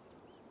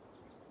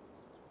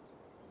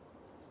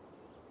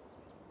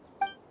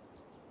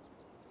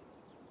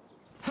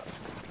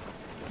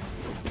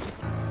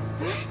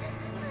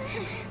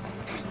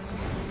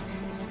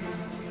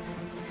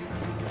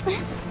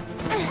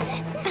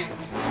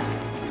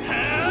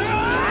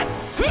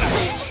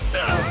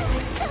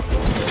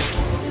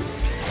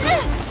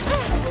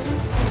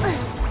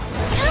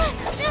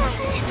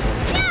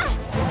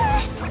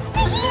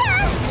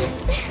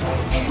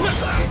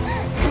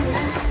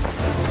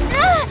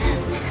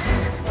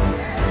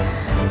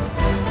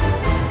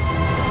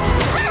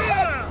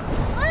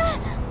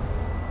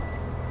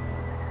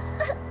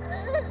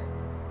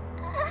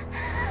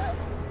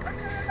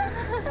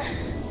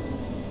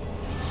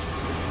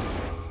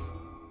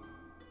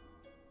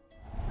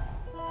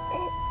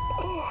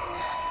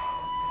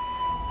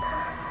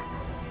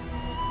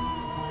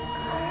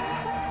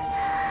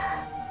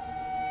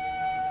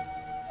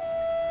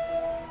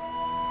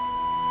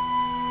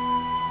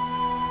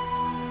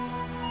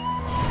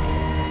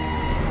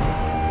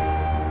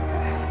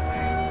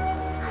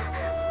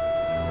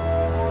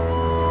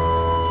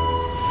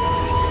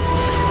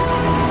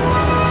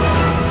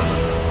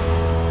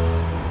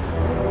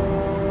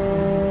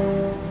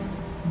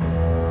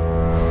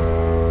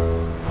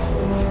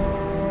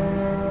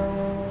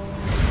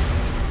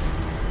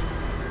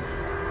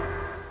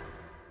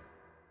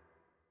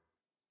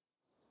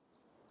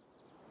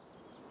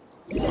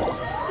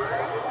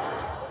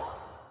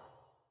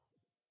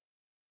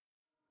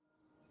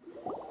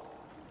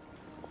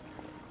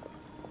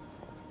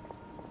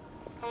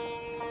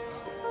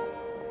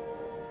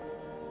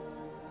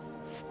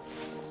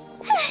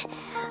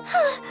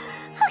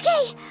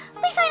 Okay,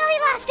 we finally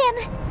lost him!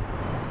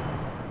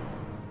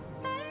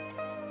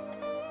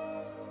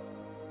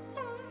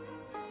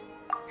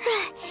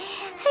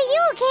 Are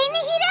you okay,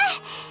 Nahida?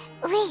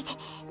 Wait,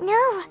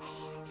 no.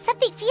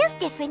 Something feels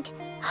different.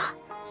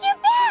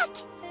 You're back!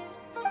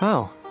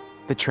 Oh,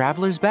 The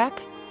Traveler's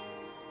back?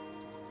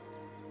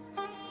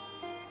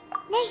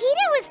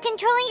 Nahida was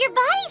controlling your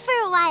body for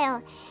a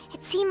while.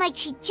 It seemed like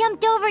she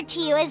jumped over to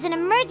you as an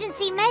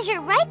emergency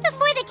measure right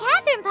before the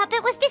Catherine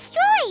puppet was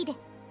destroyed.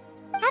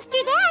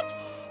 After that,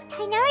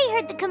 Tainari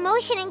heard the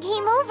commotion and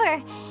came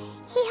over.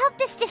 He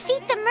helped us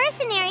defeat the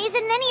mercenaries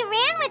and then he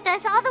ran with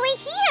us all the way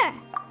here.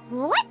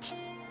 What?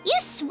 You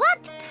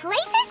swapped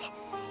places?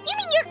 You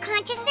mean your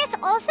consciousness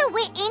also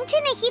went into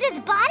Nahida's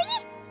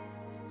body?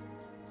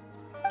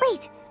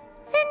 Wait,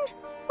 then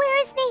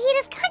where is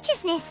Nahida's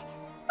consciousness?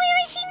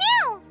 Where is she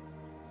now?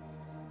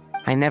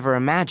 I never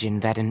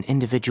imagined that an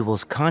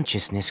individual's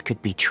consciousness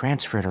could be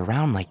transferred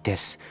around like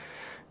this.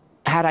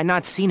 Had I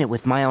not seen it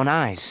with my own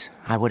eyes,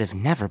 I would have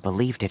never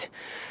believed it.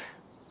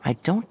 I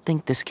don't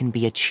think this can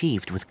be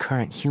achieved with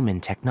current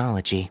human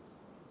technology.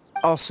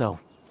 Also,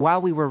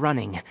 while we were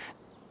running,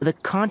 the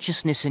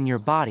consciousness in your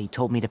body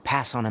told me to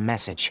pass on a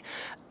message.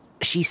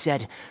 She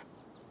said,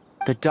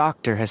 "The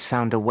doctor has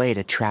found a way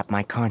to trap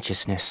my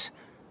consciousness,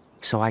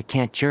 so I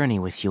can't journey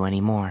with you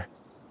anymore.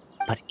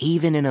 But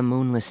even in a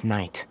moonless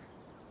night,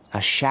 a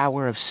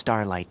shower of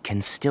starlight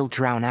can still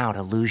drown out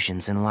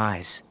illusions and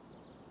lies."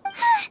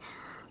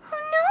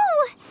 Oh no!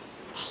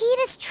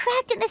 Nahida's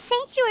trapped in the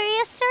sanctuary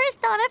of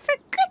Surasthana for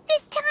good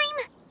this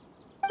time.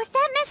 Was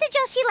that message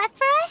all she left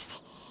for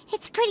us?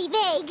 It's pretty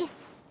vague.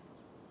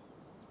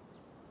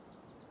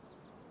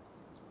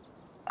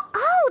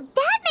 Oh,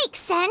 that makes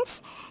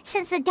sense.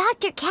 Since the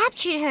doctor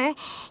captured her,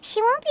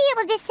 she won't be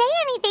able to say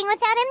anything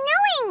without him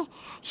knowing.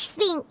 She's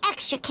being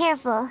extra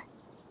careful.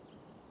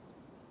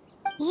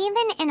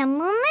 Even in a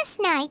moonless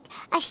night,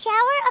 a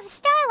shower of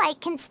starlight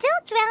can still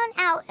drown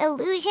out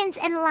illusions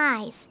and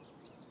lies.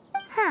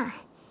 Huh.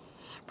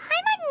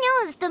 Paimon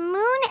knows the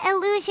moon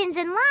illusions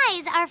and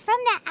lies are from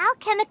the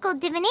alchemical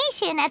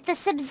divination at the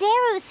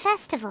Sub-Zero's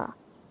festival.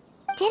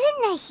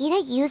 Didn't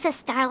Nahida use a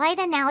starlight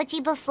analogy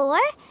before?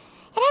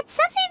 It had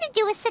something to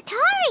do with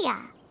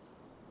Sataria.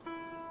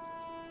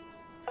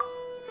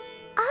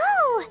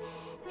 Oh,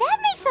 that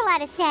makes a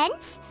lot of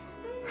sense.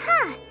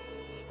 Huh.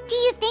 Do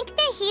you think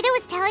Nahida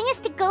was telling us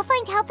to go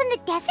find help in the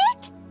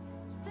desert?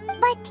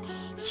 But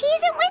she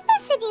isn't with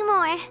us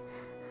anymore.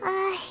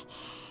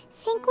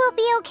 Think we'll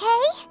be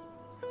okay?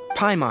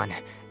 Paimon,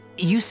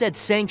 you said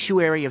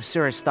Sanctuary of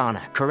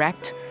Surasthana,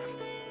 correct?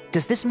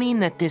 Does this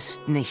mean that this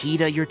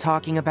Nahida you're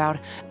talking about,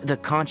 the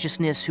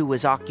consciousness who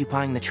was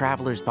occupying the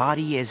Traveler's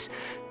body, is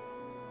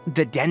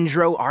the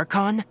Dendro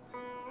Archon?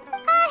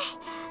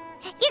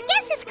 Your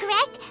guess is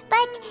correct,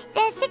 but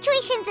the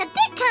situation's a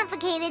bit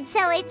complicated, so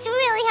it's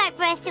really hard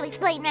for us to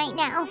explain right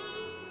now.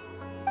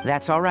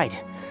 That's all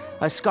right.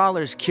 A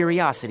scholar's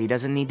curiosity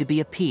doesn't need to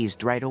be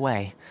appeased right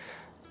away.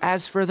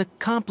 As for the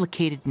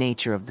complicated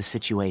nature of the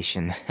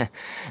situation,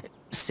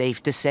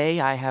 safe to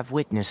say I have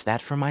witnessed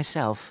that for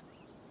myself.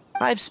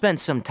 I've spent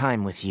some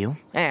time with you,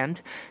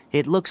 and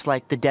it looks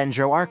like the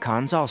Dendro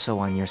Archon's also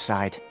on your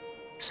side.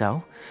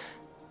 So,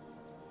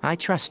 I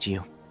trust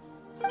you.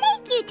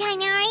 Thank you,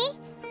 Tainari.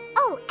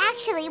 Oh,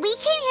 actually, we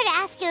came here to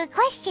ask you a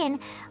question.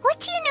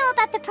 What do you know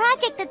about the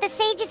project that the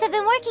sages have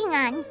been working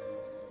on?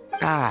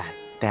 Ah,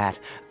 that.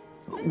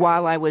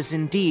 While I was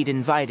indeed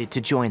invited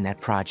to join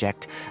that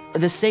project,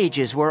 the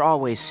sages were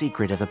always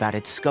secretive about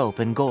its scope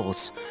and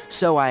goals,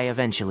 so I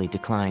eventually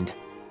declined.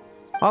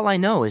 All I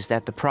know is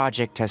that the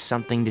project has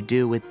something to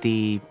do with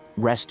the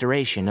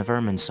restoration of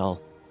Irminsul.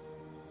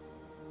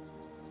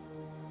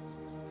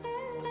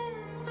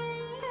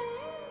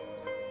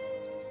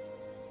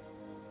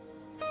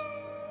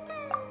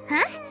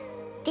 Huh?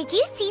 Did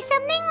you see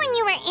something when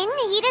you were in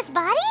Nahida's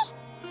body?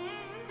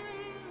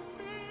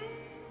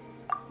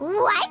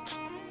 What?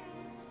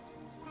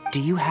 Do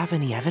you have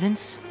any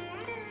evidence?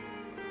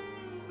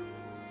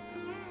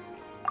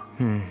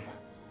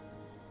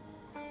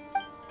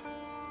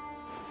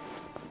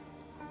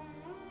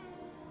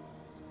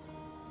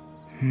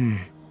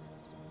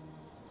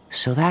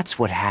 So that's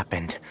what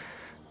happened.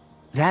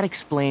 That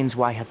explains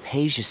why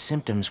Hypatia's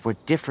symptoms were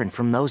different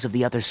from those of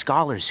the other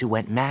scholars who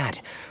went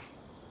mad.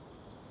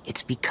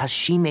 It's because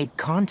she made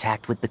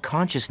contact with the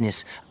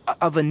consciousness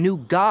of a new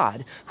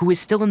god who is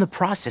still in the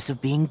process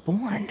of being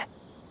born.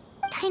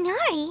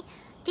 Tainari,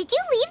 did you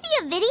leave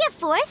the Avidia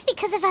Forest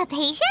because of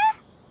Hypatia?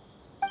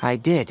 I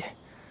did.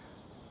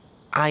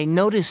 I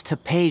noticed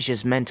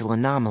Hypatia's mental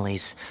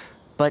anomalies,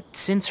 but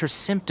since her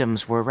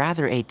symptoms were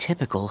rather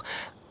atypical,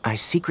 I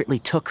secretly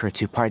took her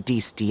to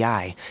Pardis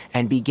Di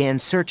and began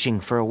searching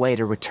for a way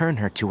to return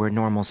her to her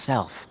normal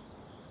self.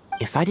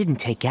 If I didn't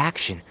take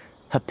action,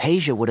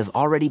 Hypatia would have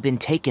already been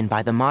taken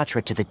by the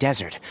Matra to the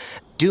desert,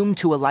 doomed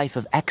to a life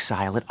of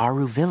exile at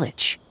Aru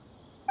village.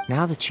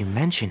 Now that you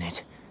mention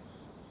it,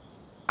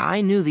 I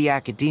knew the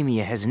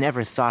Academia has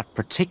never thought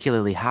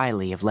particularly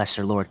highly of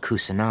Lesser Lord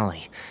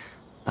Kusanali,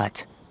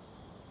 but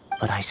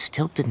I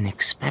still didn't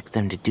expect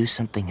them to do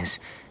something as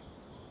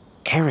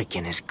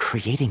arrogant as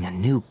creating a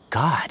new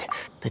god,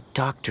 the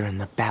Doctor and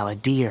the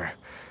Balladeer.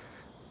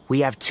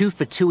 We have 2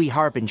 Fatui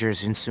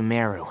Harbingers in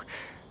Sumeru.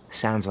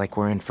 Sounds like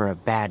we're in for a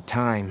bad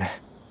time.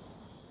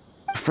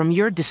 From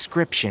your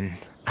description,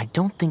 I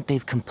don't think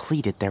they've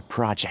completed their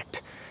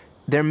project.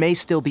 There may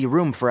still be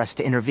room for us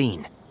to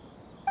intervene.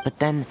 But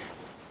then,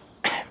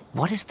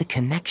 what is the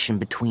connection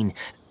between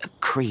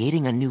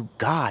creating a new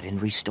god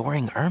and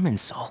restoring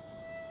Irminsul?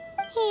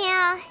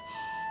 Yeah,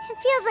 it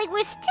feels like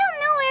we're still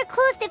nowhere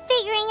close to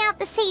figuring out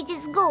the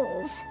sage's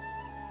goals.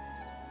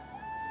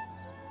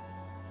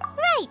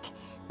 Right,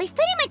 we've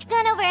pretty much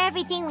gone over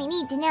everything we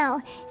need to know,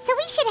 so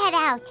we should head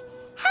out.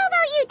 How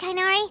about you,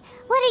 Tighnari?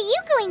 What are you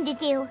going to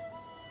do?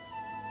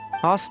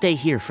 I'll stay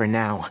here for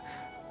now.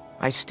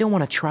 I still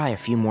want to try a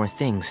few more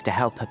things to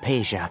help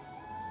Hypatia.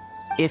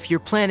 If you're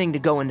planning to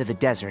go into the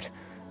desert,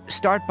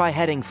 start by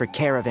heading for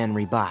Caravan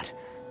Ribat.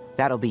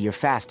 That'll be your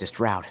fastest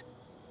route.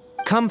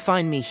 Come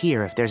find me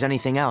here if there's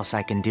anything else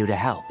I can do to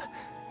help.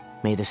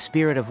 May the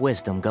spirit of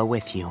wisdom go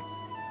with you.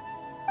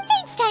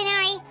 Thanks,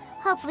 Tighnari.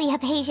 Hopefully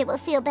Hypatia will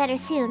feel better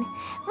soon.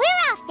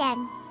 We're off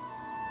then.